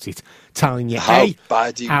about it, telling you how A,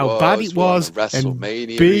 bad it was, and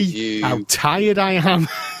B, review. how tired I am.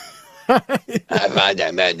 I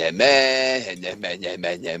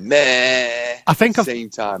think same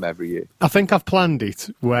time every year. I think I've planned it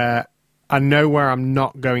where I know where I'm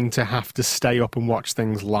not going to have to stay up and watch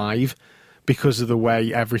things live because of the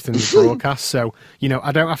way everything's broadcast. So,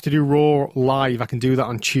 I don't have to do Raw live. I can do that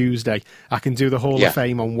on Tuesday. I can do the Hall of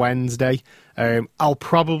Fame on Wednesday. I'll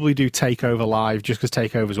probably do TakeOver live just because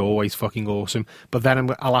TakeOver's always fucking awesome. But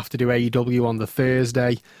then I'll have to do AEW on the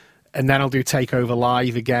Thursday. And then I'll do TakeOver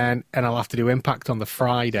live again. And I'll have to do Impact on the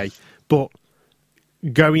Friday. But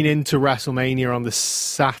going into WrestleMania on the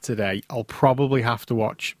Saturday, I'll probably have to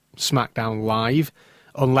watch SmackDown live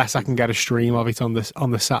unless I can get a stream of it on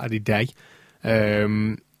the Saturday day.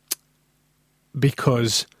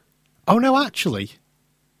 Because... Oh, no, actually.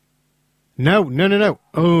 No.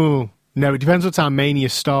 Oh, no, it depends what time Mania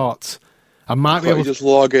starts. I might be able to... just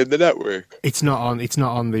log in the network. It's not on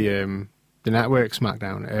the network,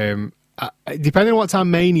 SmackDown. Depending on what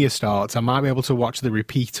time Mania starts, I might be able to watch the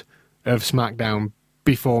repeat of SmackDown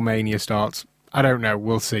before Mania starts. I don't know.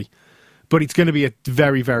 We'll see. But it's going to be a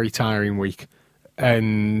very, very tiring week.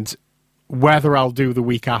 And whether I'll do the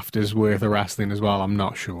week after's worth of wrestling as well, I'm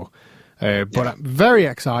not sure. But I'm very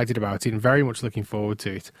excited about it and very much looking forward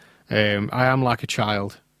to it. I am like a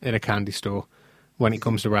child in a candy store when it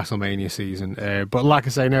comes to WrestleMania season. But like I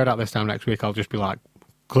say, no doubt this time next week I'll just be like,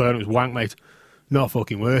 Claire, it was wank, mate. Not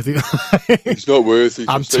fucking worth it. It's not worth it.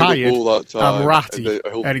 I'm tired, all that time, I'm ratty,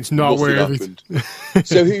 and it's not worth it.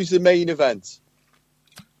 So who's the main event?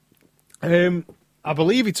 I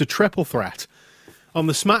believe it's a triple threat. On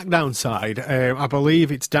the SmackDown side, I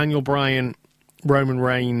believe it's Daniel Bryan, Roman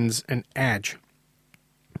Reigns, and Edge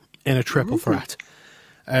in a triple threat.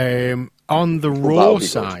 On the Raw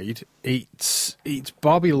side, it's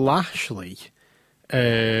Bobby Lashley.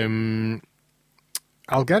 I'll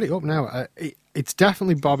get it up now. It's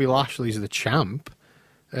definitely Bobby Lashley's the champ.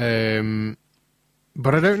 But I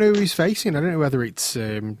don't know who he's facing. I don't know whether it's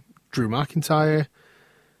Drew McIntyre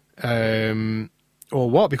or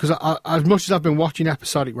what, because as much as I've been watching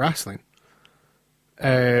episodic wrestling,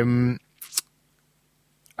 I've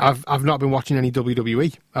not been watching any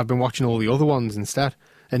WWE. I've been watching all the other ones instead.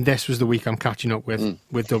 And this was the week I'm catching up with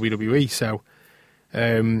WWE. So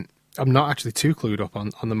I'm not actually too clued up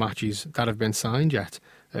on the matches that have been signed yet.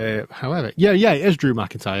 However, it is Drew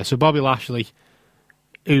McIntyre. So Bobby Lashley,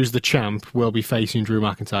 who's the champ, will be facing Drew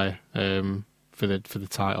McIntyre for the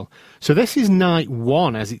title. So this is night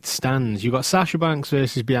one as it stands. You've got Sasha Banks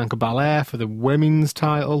versus Bianca Belair for the women's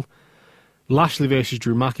title. Lashley versus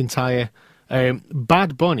Drew McIntyre.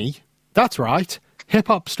 Bad Bunny, that's right,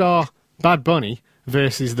 hip-hop star Bad Bunny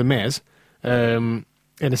versus The Miz in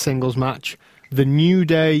a singles match. The New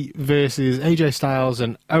Day versus AJ Styles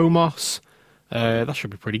and Omos. That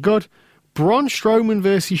should be pretty good. Braun Strowman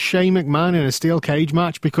versus Shane McMahon in a steel cage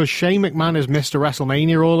match because Shane McMahon has missed a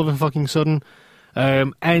WrestleMania all of a fucking sudden.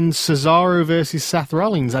 And Cesaro versus Seth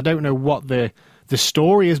Rollins. I don't know what the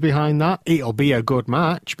story is behind that. It'll be a good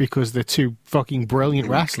match because they're two fucking brilliant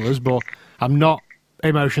wrestlers, but I'm not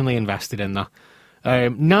emotionally invested in that.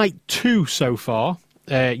 Night 2 so far.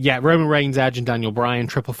 Roman Reigns, Edge, and Daniel Bryan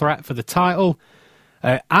triple threat for the title.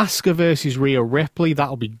 Asuka versus Rhea Ripley.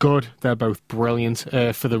 That'll be good. They're both brilliant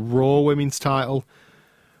for the Raw Women's title.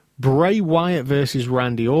 Bray Wyatt versus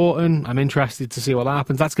Randy Orton. I'm interested to see what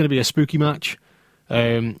happens. That's going to be a spooky match.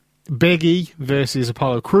 Big E versus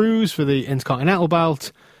Apollo Crews for the Intercontinental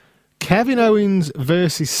belt. Kevin Owens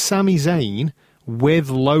versus Sami Zayn with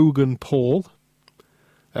Logan Paul.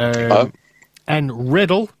 And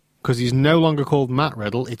Riddle, because he's no longer called Matt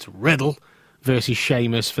Riddle, it's Riddle versus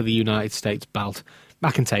Sheamus for the United States belt.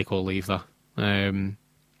 I can take or leave that.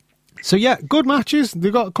 So yeah, good matches.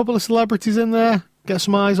 They've got a couple of celebrities in there. Get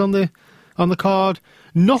some eyes on the card.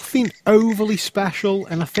 Nothing overly special,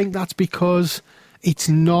 and I think that's because it's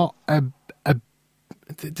not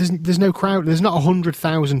there's no crowd. There's not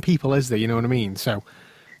 100,000 people, is there? You know what I mean? So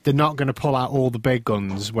they're not going to pull out all the big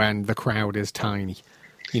guns when the crowd is tiny.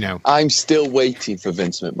 You know, I'm still waiting for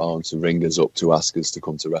Vince McMahon to ring us up to ask us to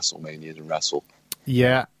come to WrestleMania and wrestle.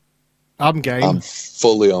 Yeah, I'm game. I'm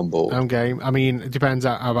fully on board. I'm game. I mean, it depends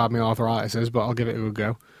how bad my arthritis is, but I'll give it a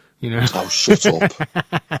go. You know. Oh, shut up.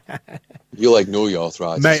 You'll ignore your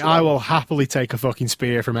arthritis. Mate, I will happily take a fucking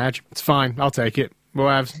spear from Edge. It's fine. I'll take it.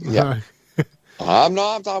 Whatevs. Yeah. I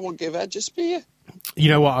won't give Edge a spear. You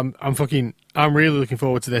know what? I'm really looking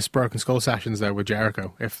forward to this Broken Skull sessions though with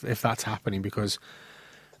Jericho, if that's happening, because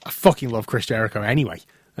I fucking love Chris Jericho anyway.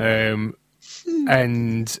 And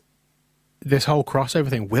this whole crossover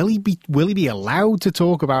thing, will he be allowed to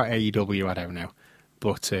talk about AEW? I don't know.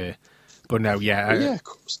 But no, yeah. Yeah, of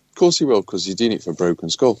course he will, because he's doing it for Broken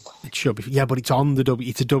Skull. It should be. Yeah, but it's on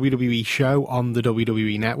it's a WWE show on the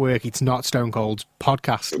WWE network. It's not Stone Cold's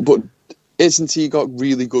podcast. But isn't he got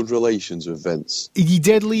really good relations with Vince? He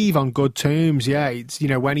did leave on good terms, yeah. It's, you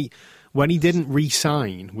know, when he didn't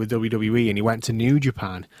re-sign with WWE and he went to New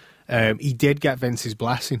Japan, he did get Vince's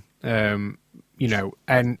blessing. You know,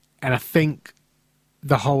 and I think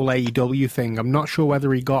the whole AEW thing, I'm not sure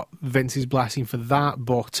whether he got Vince's blessing for that,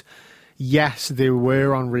 but yes, they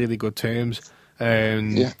were on really good terms.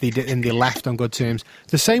 They did, and they left on good terms.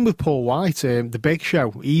 The same with Paul White, the Big Show.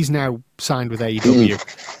 He's now signed with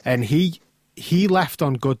AEW, and he left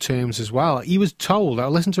on good terms as well. He was told. I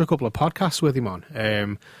listened to a couple of podcasts with him on.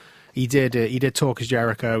 He did Talk as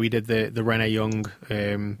Jericho. He did the Renee Young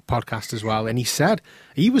podcast as well, and he said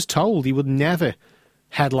he was told he would never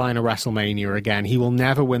headline a WrestleMania again. He will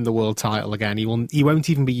never win the world title again. He won't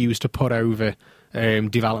even be used to put over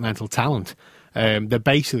developmental talent. They're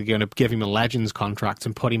basically going to give him a Legends contract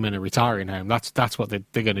and put him in a retiring home. That's what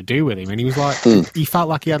they're going to do with him. And he was like, he felt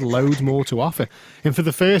like he had loads more to offer. And for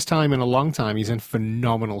the first time in a long time, he's in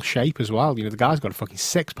phenomenal shape as well. You know, the guy's got a fucking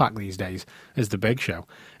six-pack these days as the Big Show.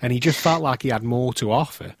 And he just felt like he had more to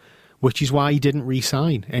offer, which is why he didn't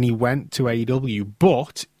re-sign. And he went to AEW,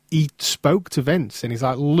 but he spoke to Vince and he's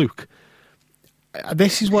like, look,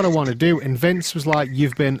 this is what I want to do. And Vince was like,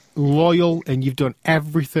 you've been loyal and you've done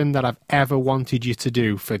everything that I've ever wanted you to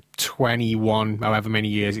do for 21, however many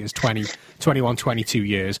years it is, 21, 22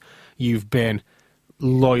 years. You've been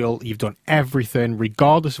loyal. You've done everything,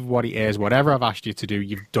 regardless of what it is, whatever I've asked you to do,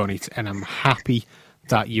 you've done it. And I'm happy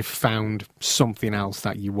that you've found something else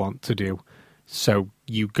that you want to do. So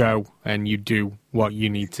you go and you do what you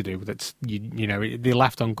need to do. That's, you know, they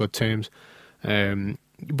left on good terms.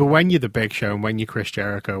 But when you're the Big Show and when you're Chris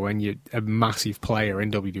Jericho, when you're a massive player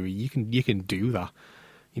in WWE, you can do that.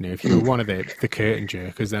 You know, if you were one of the curtain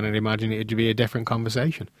jerkers, then I'd imagine it'd be a different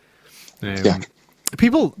conversation.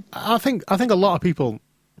 People, I think a lot of people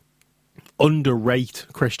underrate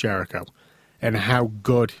Chris Jericho and how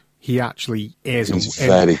good he actually is. He's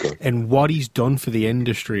very good. And what he's done for the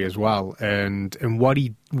industry as well, and what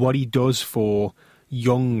he does for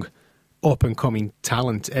young up and coming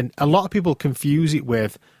talent. And a lot of people confuse it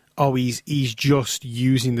with, oh, he's just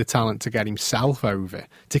using the talent to get himself over,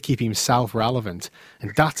 to keep himself relevant.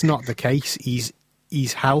 And that's not the case.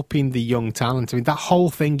 He's helping the young talent. I mean, that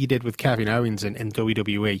whole thing he did with Kevin Owens in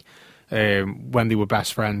WWE when they were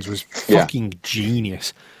best friends was fucking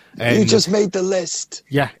genius. And he just made the list.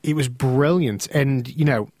 Yeah, it was brilliant. And, you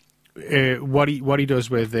know, what he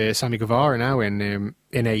does with Sammy Guevara now in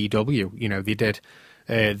AEW, you know, they did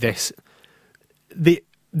this.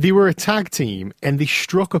 They were a tag team and they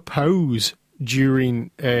struck a pose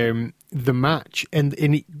during the match, and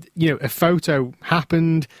it, you know, a photo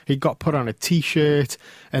happened. He got put on a T-shirt,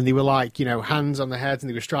 and they were like, you know, hands on the heads, and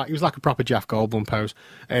they were striking. It was like a proper Jeff Goldblum pose,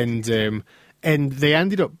 and they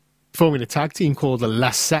ended up forming a tag team called the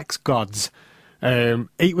Les Sex Gods.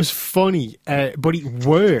 It was funny, but it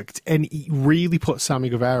worked, and it really put Sammy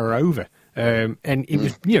Guevara over. And it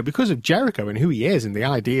was, you know, because of Jericho and who he is and the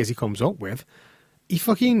ideas he comes up with.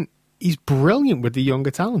 He's brilliant with the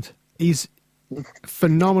younger talent. He's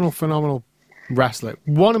phenomenal wrestler.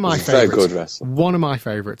 One of my favorites. Very good wrestler. One of my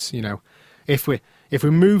favorites. You know, if we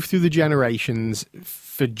move through the generations,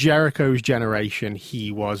 for Jericho's generation,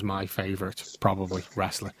 he was my favorite, probably,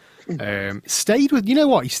 wrestler. Stayed with, you know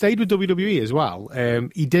what? He stayed with WWE as well.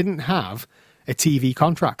 He didn't have a TV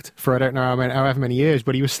contract for I don't know however many years,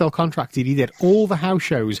 but he was still contracted. He did all the house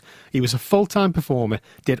shows. He was a full-time performer,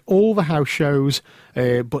 did all the house shows,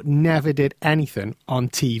 but never did anything on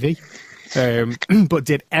TV. But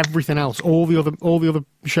did everything else. All the other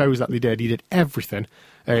shows that they did, he did everything.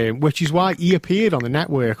 Which is why he appeared on the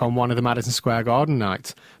network on one of the Madison Square Garden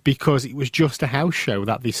nights, because it was just a house show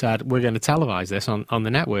that they said, we're going to televise this on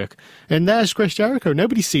the network. And there's Chris Jericho.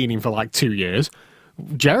 Nobody's seen him for like 2 years.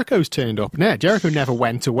 Jericho's turned up. No, Jericho never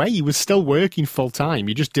went away. He was still working full time.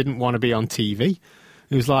 He just didn't want to be on TV.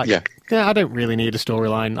 He was like, yeah, I don't really need a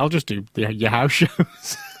storyline. I'll just do your house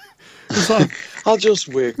shows. It's like, I'll just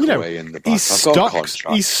work away in the back.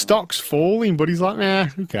 His stock's falling, but he's like, nah,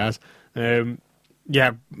 who cares?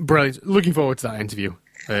 Yeah, brilliant. Looking forward to that interview.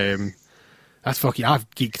 That's fucking. I've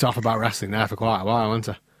geeked off about wrestling there for quite a while, haven't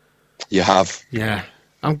I? You have. Yeah.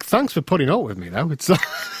 Thanks for putting up with me, though. It's no,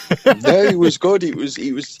 it was good. It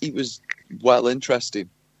was well interesting.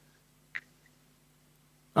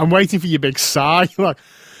 I'm waiting for your big sigh. Like,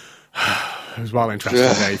 it was well interesting,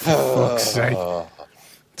 Dave. For fuck's sake.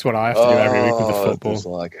 That's what I have to do every week with the football. It's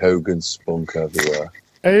like Hogan spunk everywhere.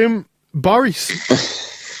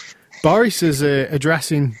 Boris is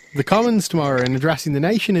addressing the Commons tomorrow and addressing the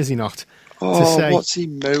nation, is he not? What's he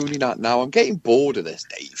moaning at now? I'm getting bored of this,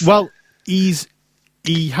 Dave. Well,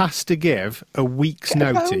 he has to give a week's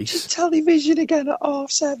notice. Television again at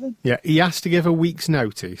 7:30. Yeah, he has to give a week's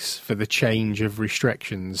notice for the change of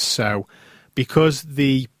restrictions. So, because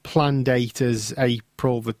the planned date is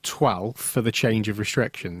April the 12th for the change of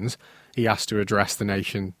restrictions, he has to address the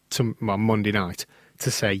nation Monday night to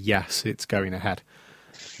say, yes, it's going ahead.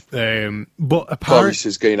 But apparently, Boris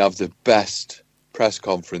is going to have the best press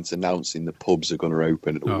conference announcing the pubs are going to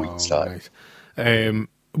open at a week's time. Right.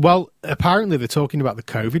 Well, apparently they're talking about the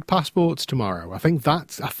COVID passports tomorrow. I think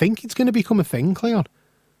it's going to become a thing, Cleon.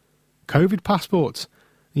 COVID passports,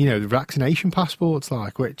 you know, the vaccination passports,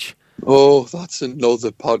 which. Oh, that's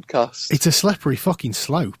another podcast. It's a slippery fucking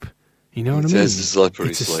slope. You know what I mean? It is a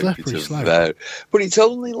slippery slope. But it's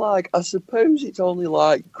only I suppose it's only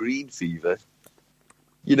like green fever.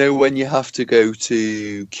 You know, when you have to go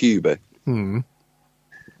to Cuba, and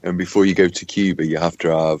before you go to Cuba, you have to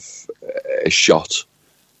have a shot,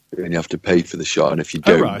 and you have to pay for the shot, and if you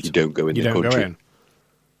don't, you don't go in the country. Go in.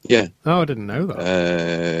 Yeah. Oh, I didn't know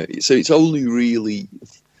that. So it's only really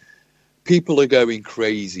people are going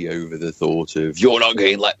crazy over the thought of you're not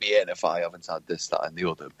going to let me in if I haven't had this, that, and the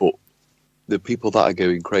other. But the people that are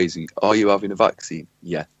going crazy, are you having a vaccine?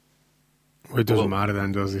 Yeah. Well, it doesn't matter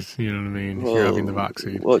then, does it? You know what I mean? If Well, you're having the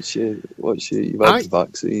vaccine. You've had the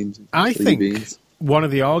vaccine. I think beans. one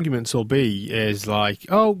of the arguments will be is like,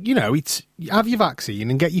 oh, you know, it's have your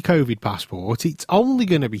vaccine and get your COVID passport. It's only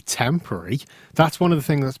going to be temporary. That's one of the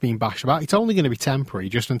things that's been bashed about. It's only going to be temporary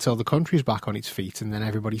just until the country's back on its feet and then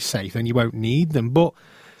everybody's safe and you won't need them. But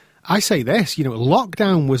I say this, you know,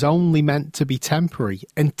 lockdown was only meant to be temporary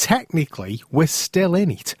and technically we're still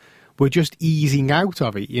in it. We're just easing out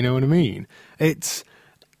of it, you know what I mean? That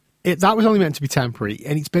was only meant to be temporary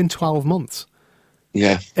and it's been 12 months.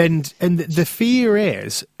 Yeah. And the fear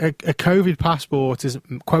is a COVID passport is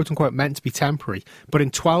quote unquote meant to be temporary, but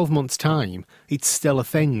in 12 months' time, it's still a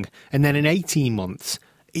thing. And then in 18 months,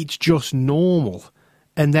 it's just normal.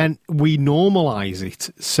 And then we normalise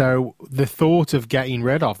it. So the thought of getting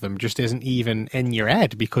rid of them just isn't even in your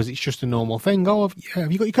head because it's just a normal thing. Oh,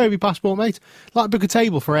 have you got your COVID passport, mate? Like book a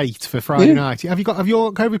table for 8 for Friday night. Have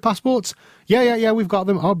your COVID passports? Yeah, we've got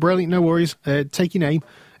them. Oh, brilliant, no worries. Take your name.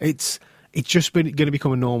 It's just going to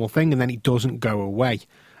become a normal thing and then it doesn't go away.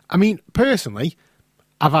 I mean, personally,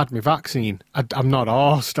 I've had my vaccine. I'm not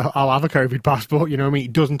arsed. I'll have a COVID passport, you know what I mean?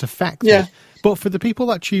 It doesn't affect me. But for the people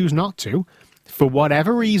that choose not to, for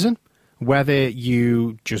whatever reason, whether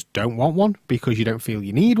you just don't want one because you don't feel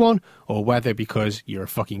you need one, or whether because you're a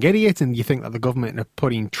fucking idiot and you think that the government are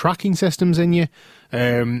putting tracking systems in you,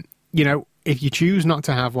 you know, if you choose not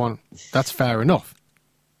to have one, that's fair enough.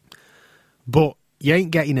 But you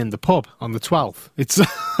ain't getting in the pub on the 12th. It's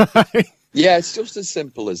yeah, it's just as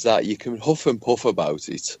simple as that. You can huff and puff about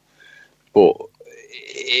it, but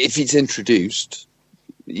if it's introduced,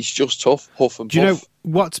 it's just tough, huff and puff. Do you know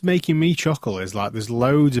what's making me chuckle is like there's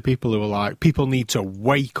loads of people who are like, people need to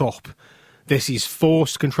wake up. This is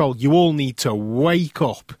forced control. You all need to wake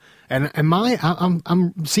up. And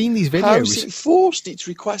I'm seeing these videos. How's it forced? It's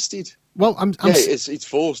requested. Well, it's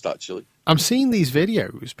forced actually. I'm seeing these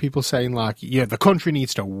videos, people saying like, yeah, the country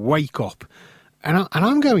needs to wake up. And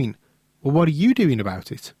I'm going, well, what are you doing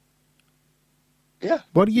about it? Yeah.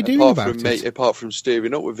 What are you doing about it? Apart from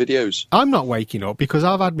steering up with videos. I'm not waking up because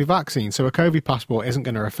I've had my vaccine, so a COVID passport isn't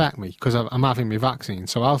going to affect me because I'm having my vaccine.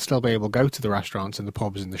 So I'll still be able to go to the restaurants and the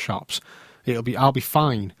pubs and the shops. I'll be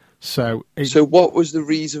fine. So what was the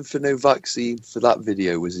reason for no vaccine for that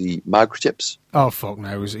video? Was he microchips? Oh fuck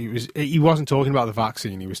no! He wasn't talking about the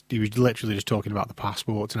vaccine. He was literally just talking about the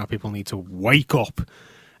passports and how people need to wake up.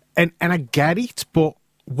 And I get it, but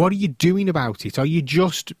what are you doing about it? Are you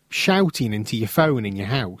just shouting into your phone in your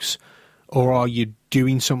house, or are you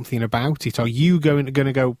doing something about it? Are you going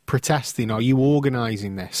to go protesting? Are you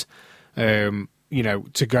organising this? You know,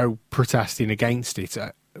 to go protesting against it,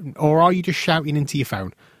 or are you just shouting into your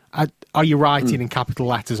phone? Are you writing in capital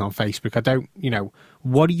letters on Facebook? I don't, you know,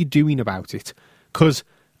 what are you doing about it? Because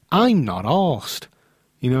I'm not arsed.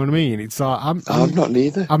 You know what I mean? It's like, I'm not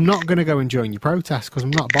neither. I'm not going to go and join your protest because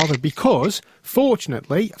I'm not bothered. Because,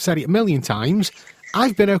 fortunately, I've said it a million times,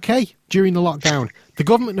 I've been okay during the lockdown. The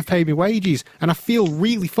government have paid me wages, and I feel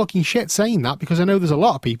really fucking shit saying that because I know there's a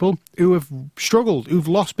lot of people who have struggled, who've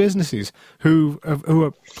lost businesses, who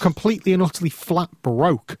are completely and utterly flat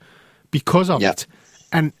broke because of it.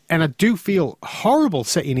 And I do feel horrible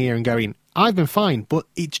sitting here and going, I've been fine, but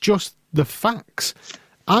it's just the facts.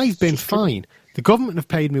 I've been fine. The government have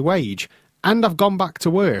paid me wage, and I've gone back to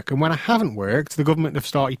work. And when I haven't worked, the government have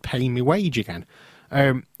started paying me wage again.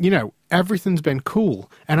 You know, everything's been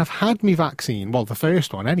cool. And I've had my vaccine, well, the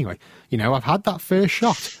first one anyway. You know, I've had that first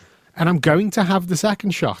shot. And I'm going to have the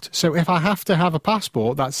second shot. So if I have to have a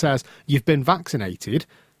passport that says you've been vaccinated,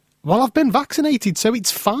 well, I've been vaccinated, so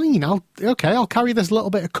it's fine. I'll carry this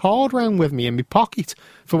little bit of card around with me in my pocket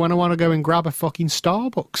for when I want to go and grab a fucking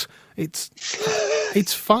Starbucks.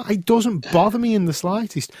 It's fine. It doesn't bother me in the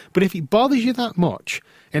slightest. But if it bothers you that much,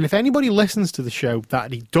 and if anybody listens to the show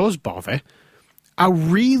that it does bother, I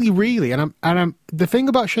really, and I'm the thing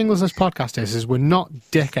about Shingles' podcast is we're not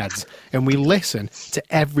dickheads, and we listen to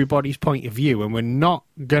everybody's point of view, and we're not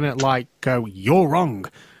gonna like go, you're wrong.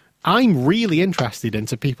 I'm really interested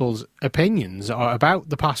into people's opinions about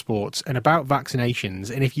the passports and about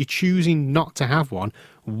vaccinations. And if you're choosing not to have one,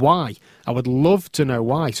 why? I would love to know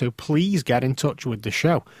why. So please get in touch with the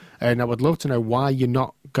show. And I would love to know why you're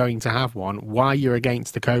not going to have one, why you're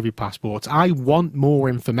against the COVID passports. I want more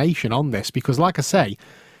information on this because, like I say,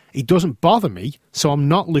 it doesn't bother me, so I'm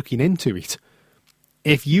not looking into it.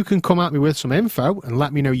 If you can come at me with some info and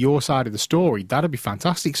let me know your side of the story, that'd be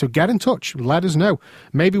fantastic. So get in touch, let us know.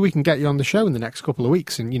 Maybe we can get you on the show in the next couple of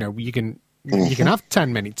weeks, and you know you can have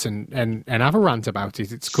 10 minutes and have a rant about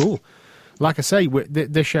it. It's cool. Like I say,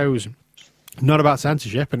 the show's not about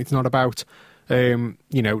censorship, and it's not about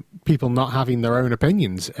people not having their own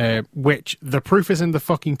opinions, which the proof is in the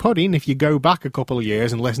fucking pudding. If you go back a couple of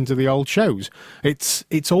years and listen to the old shows,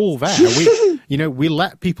 it's all there. We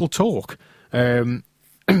let people talk.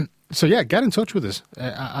 So yeah, get in touch with us.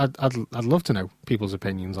 I'd love to know people's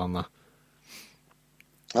opinions on that.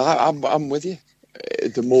 I'm with you.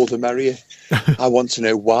 The more the merrier. I want to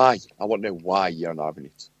know why. I want to know why you're not having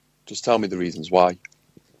it. Just tell me the reasons why.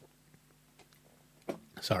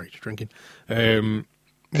 Sorry, just drinking.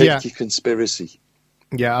 Pick your conspiracy.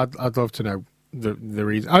 Yeah, I'd love to know the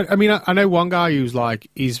reason. I know one guy who's like,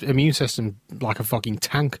 his immune system like a fucking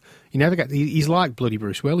tank. He's like bloody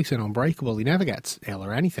Bruce Willis in Unbreakable. He never gets ill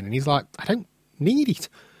or anything, and he's like, I don't need it.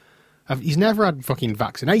 He's never had fucking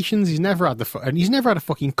vaccinations. He's never had he's never had a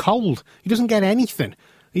fucking cold. He doesn't get anything.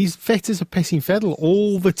 He's fit as a pissing fiddle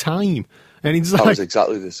all the time, and he's like, I was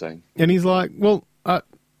exactly the same. And he's like, well,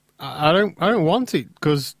 I don't want it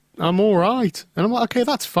because I'm all right. And I'm like, okay,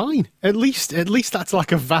 that's fine. At least that's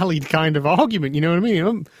like a valid kind of argument. You know what I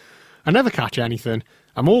mean? I never catch anything.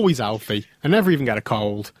 I'm always healthy. I never even get a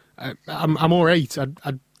cold. I'm all right.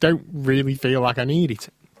 I don't really feel like I need it.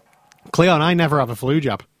 Cleon, I never have a flu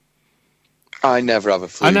jab. I never have a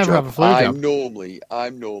flu jab. Have a flu jab.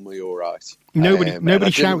 I'm normally all right.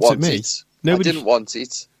 Nobody shouts at me. I didn't want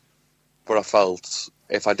it, but I felt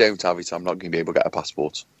if I don't have it, I'm not going to be able to get a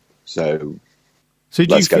passport. So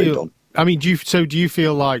let's get it done. I mean, do you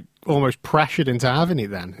feel like almost pressured into having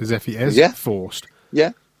it then, as if it is forced?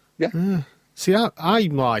 Yeah. See,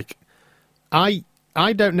 I'm like, I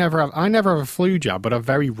never have a flu jab, but I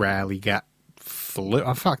very rarely get flu.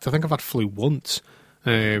 In fact, I think I've had flu once.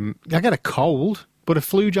 I get a cold, but a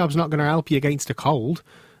flu jab's not going to help you against a cold.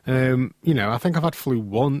 I think I've had flu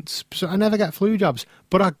once, so I never get flu jabs.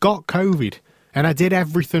 But I got COVID, and I did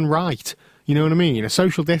everything right. You know what I mean? A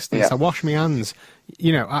social distance. I wash my hands.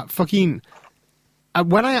 When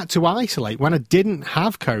I had to isolate, when I didn't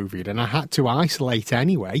have COVID and I had to isolate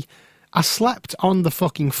anyway, I slept on the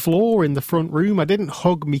fucking floor in the front room. I didn't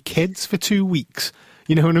hug me kids for 2 weeks.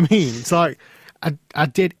 You know what I mean? It's like I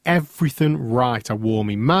did everything right. I wore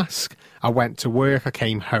my mask. I went to work. I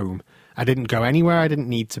came home. I didn't go anywhere I didn't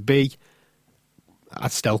need to be. I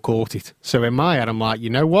still caught it. So in my head, I'm like, you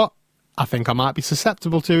know what? I think I might be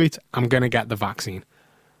susceptible to it. I'm going to get the vaccine.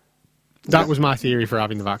 That was my theory for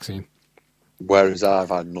having the vaccine. Whereas I've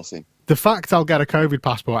had nothing. The fact I'll get a COVID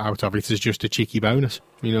passport out of it is just a cheeky bonus.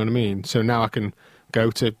 You know what I mean? So now I can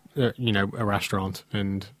go to, a restaurant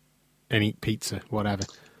and eat pizza, whatever.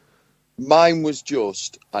 Mine was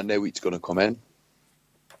just, I know it's going to come in.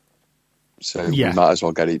 So we might as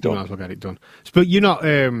well get it done. But you're not,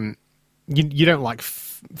 you don't like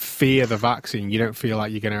fear the vaccine. You don't feel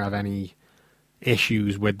like you're going to have any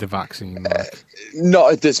issues with the vaccine.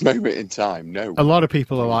 Not at this moment in time, no. A lot of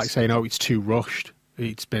people are like saying, "Oh, it's too rushed.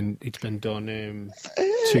 It's been done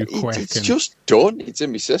too quick." It's just done. It's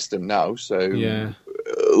in my system now. So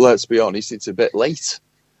let's be honest, it's a bit late.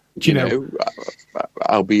 Do you know?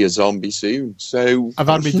 I'll be a zombie soon. So I've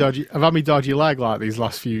had me dodgy leg like this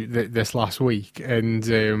last week, and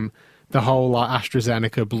the whole like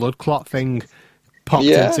AstraZeneca blood clot thing popped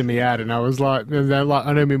into my head, and I was like,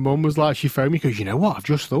 I know my mum was like, she phoned me because you know what, I've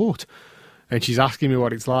just thought, and she's asking me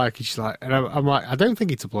what it's like, and she's like, and I'm like, I don't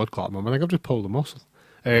think it's a blood clot, mum. I think I've just pulled a muscle.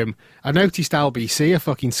 I noticed LBC are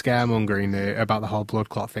fucking scaremongering about the whole blood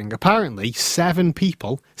clot thing. Apparently, 7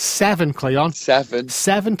 people have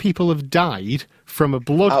died from a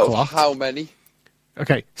blood clot. How many?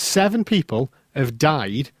 Okay, 7 people have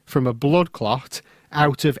died from a blood clot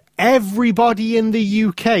out of everybody in the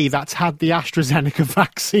UK that's had the AstraZeneca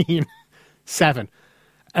vaccine. 7.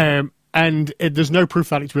 And there's no proof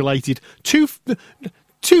that it's related. Too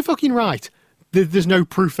fucking right. There's no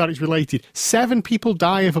proof that it's related. 7 people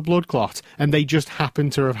die of a blood clot, and they just happen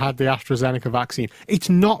to have had the AstraZeneca vaccine. It's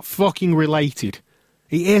not fucking related.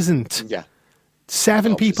 It isn't. Yeah.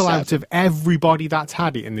 7 people out of everybody that's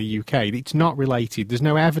had it in the UK. It's not related. There's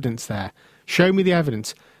no evidence there. Show me the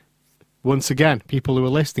evidence. Once again, people who are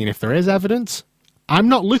listening, if there is evidence, I'm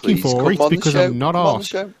not looking for it because I'm not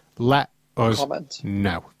asked. Let us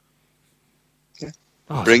know.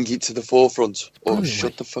 Oh, bring it to the forefront, or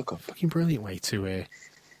shut the fuck up. Fucking brilliant way to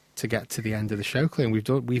get to the end of the show, Clay.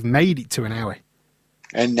 And we've made it to an hour.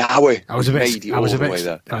 An hour. I was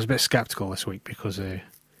a bit sceptical this week because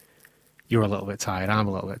you're a little bit tired. I'm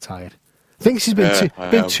a little bit tired. I think this has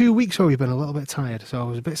been 2 weeks where we've been a little bit tired, so I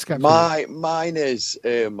was a bit sceptical. Mine is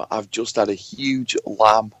I've just had a huge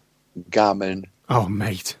lamb, gammon,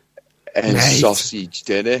 and sausage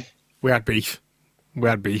dinner. We had beef.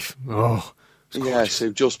 Oh, Yeah,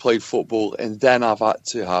 so just played football, and then I've had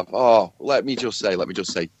to have. Oh, let me just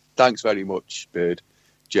say, thanks very much, Bird,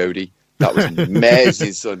 Jody. That was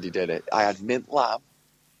amazing Sunday, did it? I had mint lamb,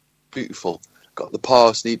 beautiful. Got the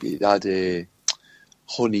parsnip. It had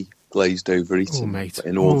honey glazed over it,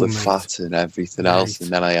 and all the fat and everything else. And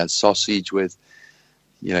then I had sausage with,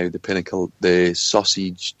 the pinnacle, the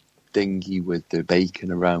sausage thingy with the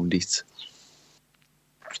bacon around it.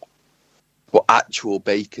 But actual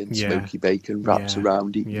bacon, smoky bacon wraps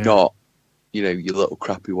around it, not, your little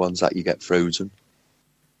crappy ones that you get frozen.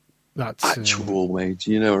 That's actual, mate.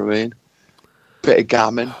 You know what I mean? Bit of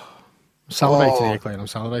gammon. Salivating here, Clayton. I'm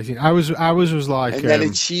salivating. Ours was like... And then a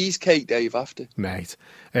cheesecake, Dave, after. Mate.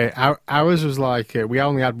 Ours was like... we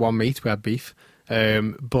only had one meat. We had beef.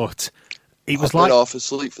 But it was like... I've been half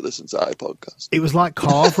asleep for this entire podcast. It was like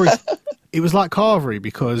carvery. It was like carvery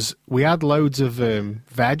because we had loads of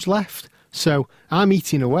veg left. So I'm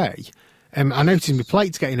eating away. I noticed my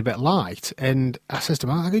plate's getting a bit light, and I says to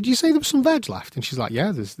her, I go, "Did you say there was some veg left?" And she's like,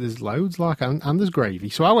 "Yeah, there's loads, and there's gravy."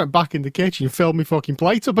 So I went back in the kitchen and filled my fucking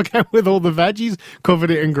plate up again with all the veggies, covered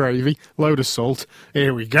it in gravy, load of salt.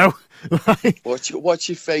 Here we go. What's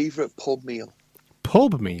your favourite pub meal?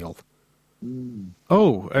 Pub meal?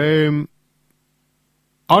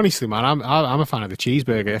 Honestly, man, I'm a fan of the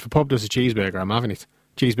cheeseburger. If a pub does a cheeseburger, I'm having it.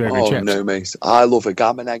 Cheeseburger and chips. Oh no, mate! I love a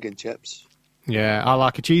gammon, egg and chips. Yeah, I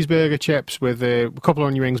like a cheeseburger, chips with a couple of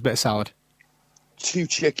onion rings, bit of salad. 2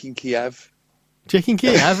 chicken Kiev. Chicken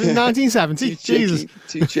Kiev in 1970? Jesus.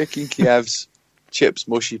 2 chicken Kievs, chips,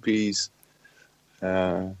 mushy peas.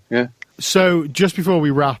 Yeah. So, just before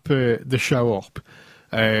we wrap the show up,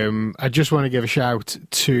 I just want to give a shout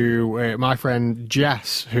to my friend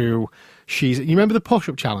Jess, who you remember the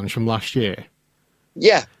push-up challenge from last year?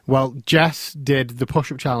 Yeah. Well, Jess did the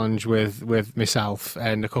push-up challenge with myself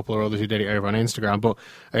and a couple of others who did it over on Instagram, but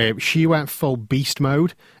she went full beast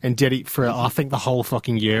mode and did it for, I think, the whole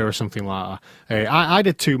fucking year or something like that. I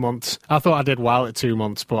did 2 months. I thought I did well at 2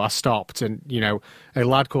 months, but I stopped. And, a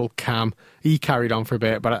lad called Cam, he carried on for a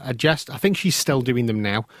bit, but I think she's still doing them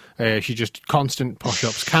now. She just constant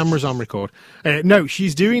push-ups, cameras on record. No,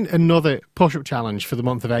 she's doing another push-up challenge for the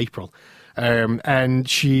month of April. And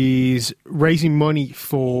she's raising money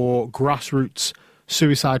for grassroots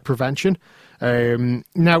suicide prevention.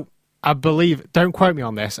 Now, I believe, don't quote me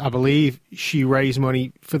on this, I believe she raised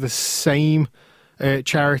money for the same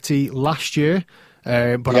charity last year,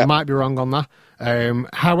 but I might be wrong on that.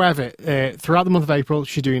 However, throughout the month of April,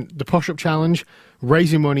 she's doing the push-up challenge,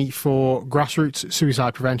 raising money for grassroots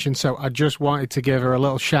suicide prevention. So I just wanted to give her a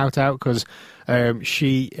little shout out because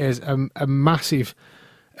she is a massive...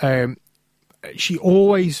 she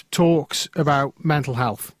always talks about mental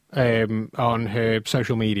health on her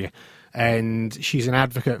social media, and she's an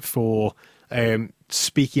advocate for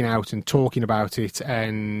speaking out and talking about it,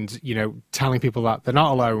 and telling people that they're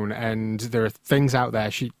not alone and there are things out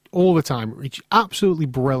there. She all the time, she's absolutely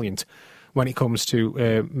brilliant when it comes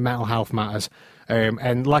to mental health matters.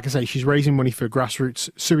 And like I say, she's raising money for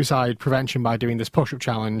grassroots suicide prevention by doing this push-up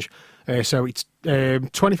challenge. So it's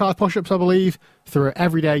 25 push-ups, I believe,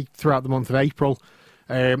 every day throughout the month of April.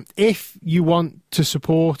 If you want to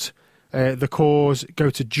support the cause, go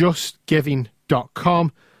to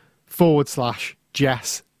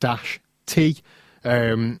justgiving.com/Jess-T.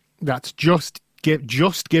 That's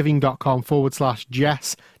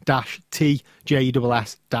justgiving.com/Jess-T,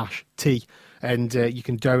 JESS-T. And you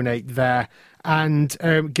can donate there. And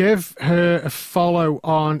give her a follow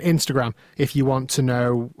on Instagram if you want to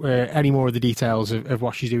know any more of the details of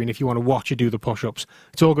what she's doing, if you want to watch her do the push-ups.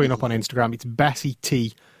 It's all going up on Instagram. It's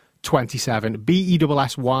BessyT27,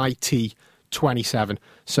 BESSYT27.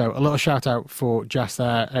 So a little shout-out for Jess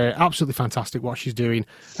there. Absolutely fantastic what she's doing.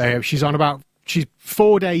 She's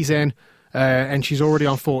 4 days in, and she's already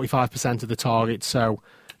on 45% of the target. So,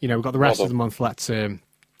 we've got the rest of the month. Let's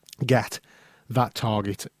get that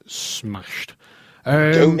target smashed.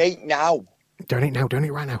 Donate now.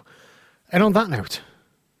 Donate right now. And on that note,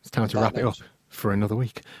 it's time to wrap it up for another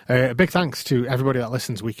week. A big thanks to everybody that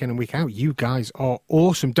listens week in and week out. You guys are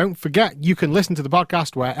awesome. Don't forget, you can listen to the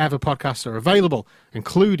podcast wherever podcasts are available,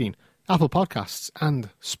 including Apple Podcasts and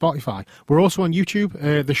Spotify. We're also on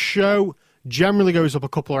YouTube. The show generally goes up a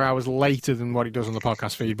couple of hours later than what it does on the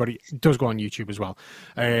podcast feed, but it does go on YouTube as well.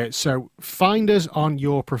 So find us on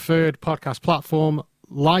your preferred podcast platform,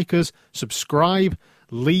 like us, subscribe,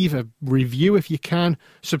 leave a review if you can,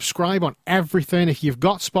 subscribe on everything. If you've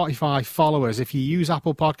got Spotify, follow us. If you use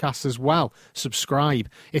Apple Podcasts as well, subscribe.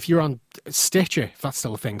 If you're on Stitcher, if that's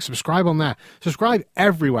still a thing, subscribe on there. Subscribe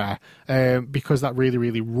everywhere because that really,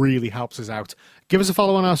 really, really helps us out. Give us a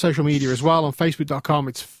follow on our social media as well. On Facebook.com,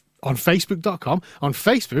 it's on Facebook.com. On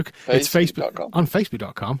Facebook, it's Facebook. On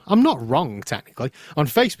Facebook.com. I'm not wrong, technically. On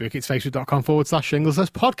Facebook, it's Facebook.com/Shingles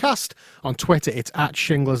List Podcast. On Twitter, it's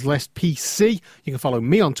 @Shingles List PC. You can follow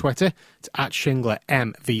me on Twitter. It's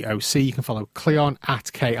 @ShinglerMVOC. You can follow Cleon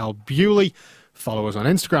 @KLBewley. Follow us on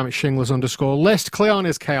Instagram at Shinglers_list. Cleon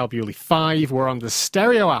is KLBewley5. We're on the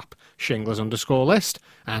stereo app, Shinglers_list,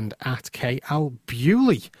 and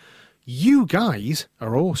 @KLBewley. You guys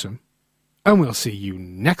are awesome, and we'll see you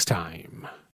next time.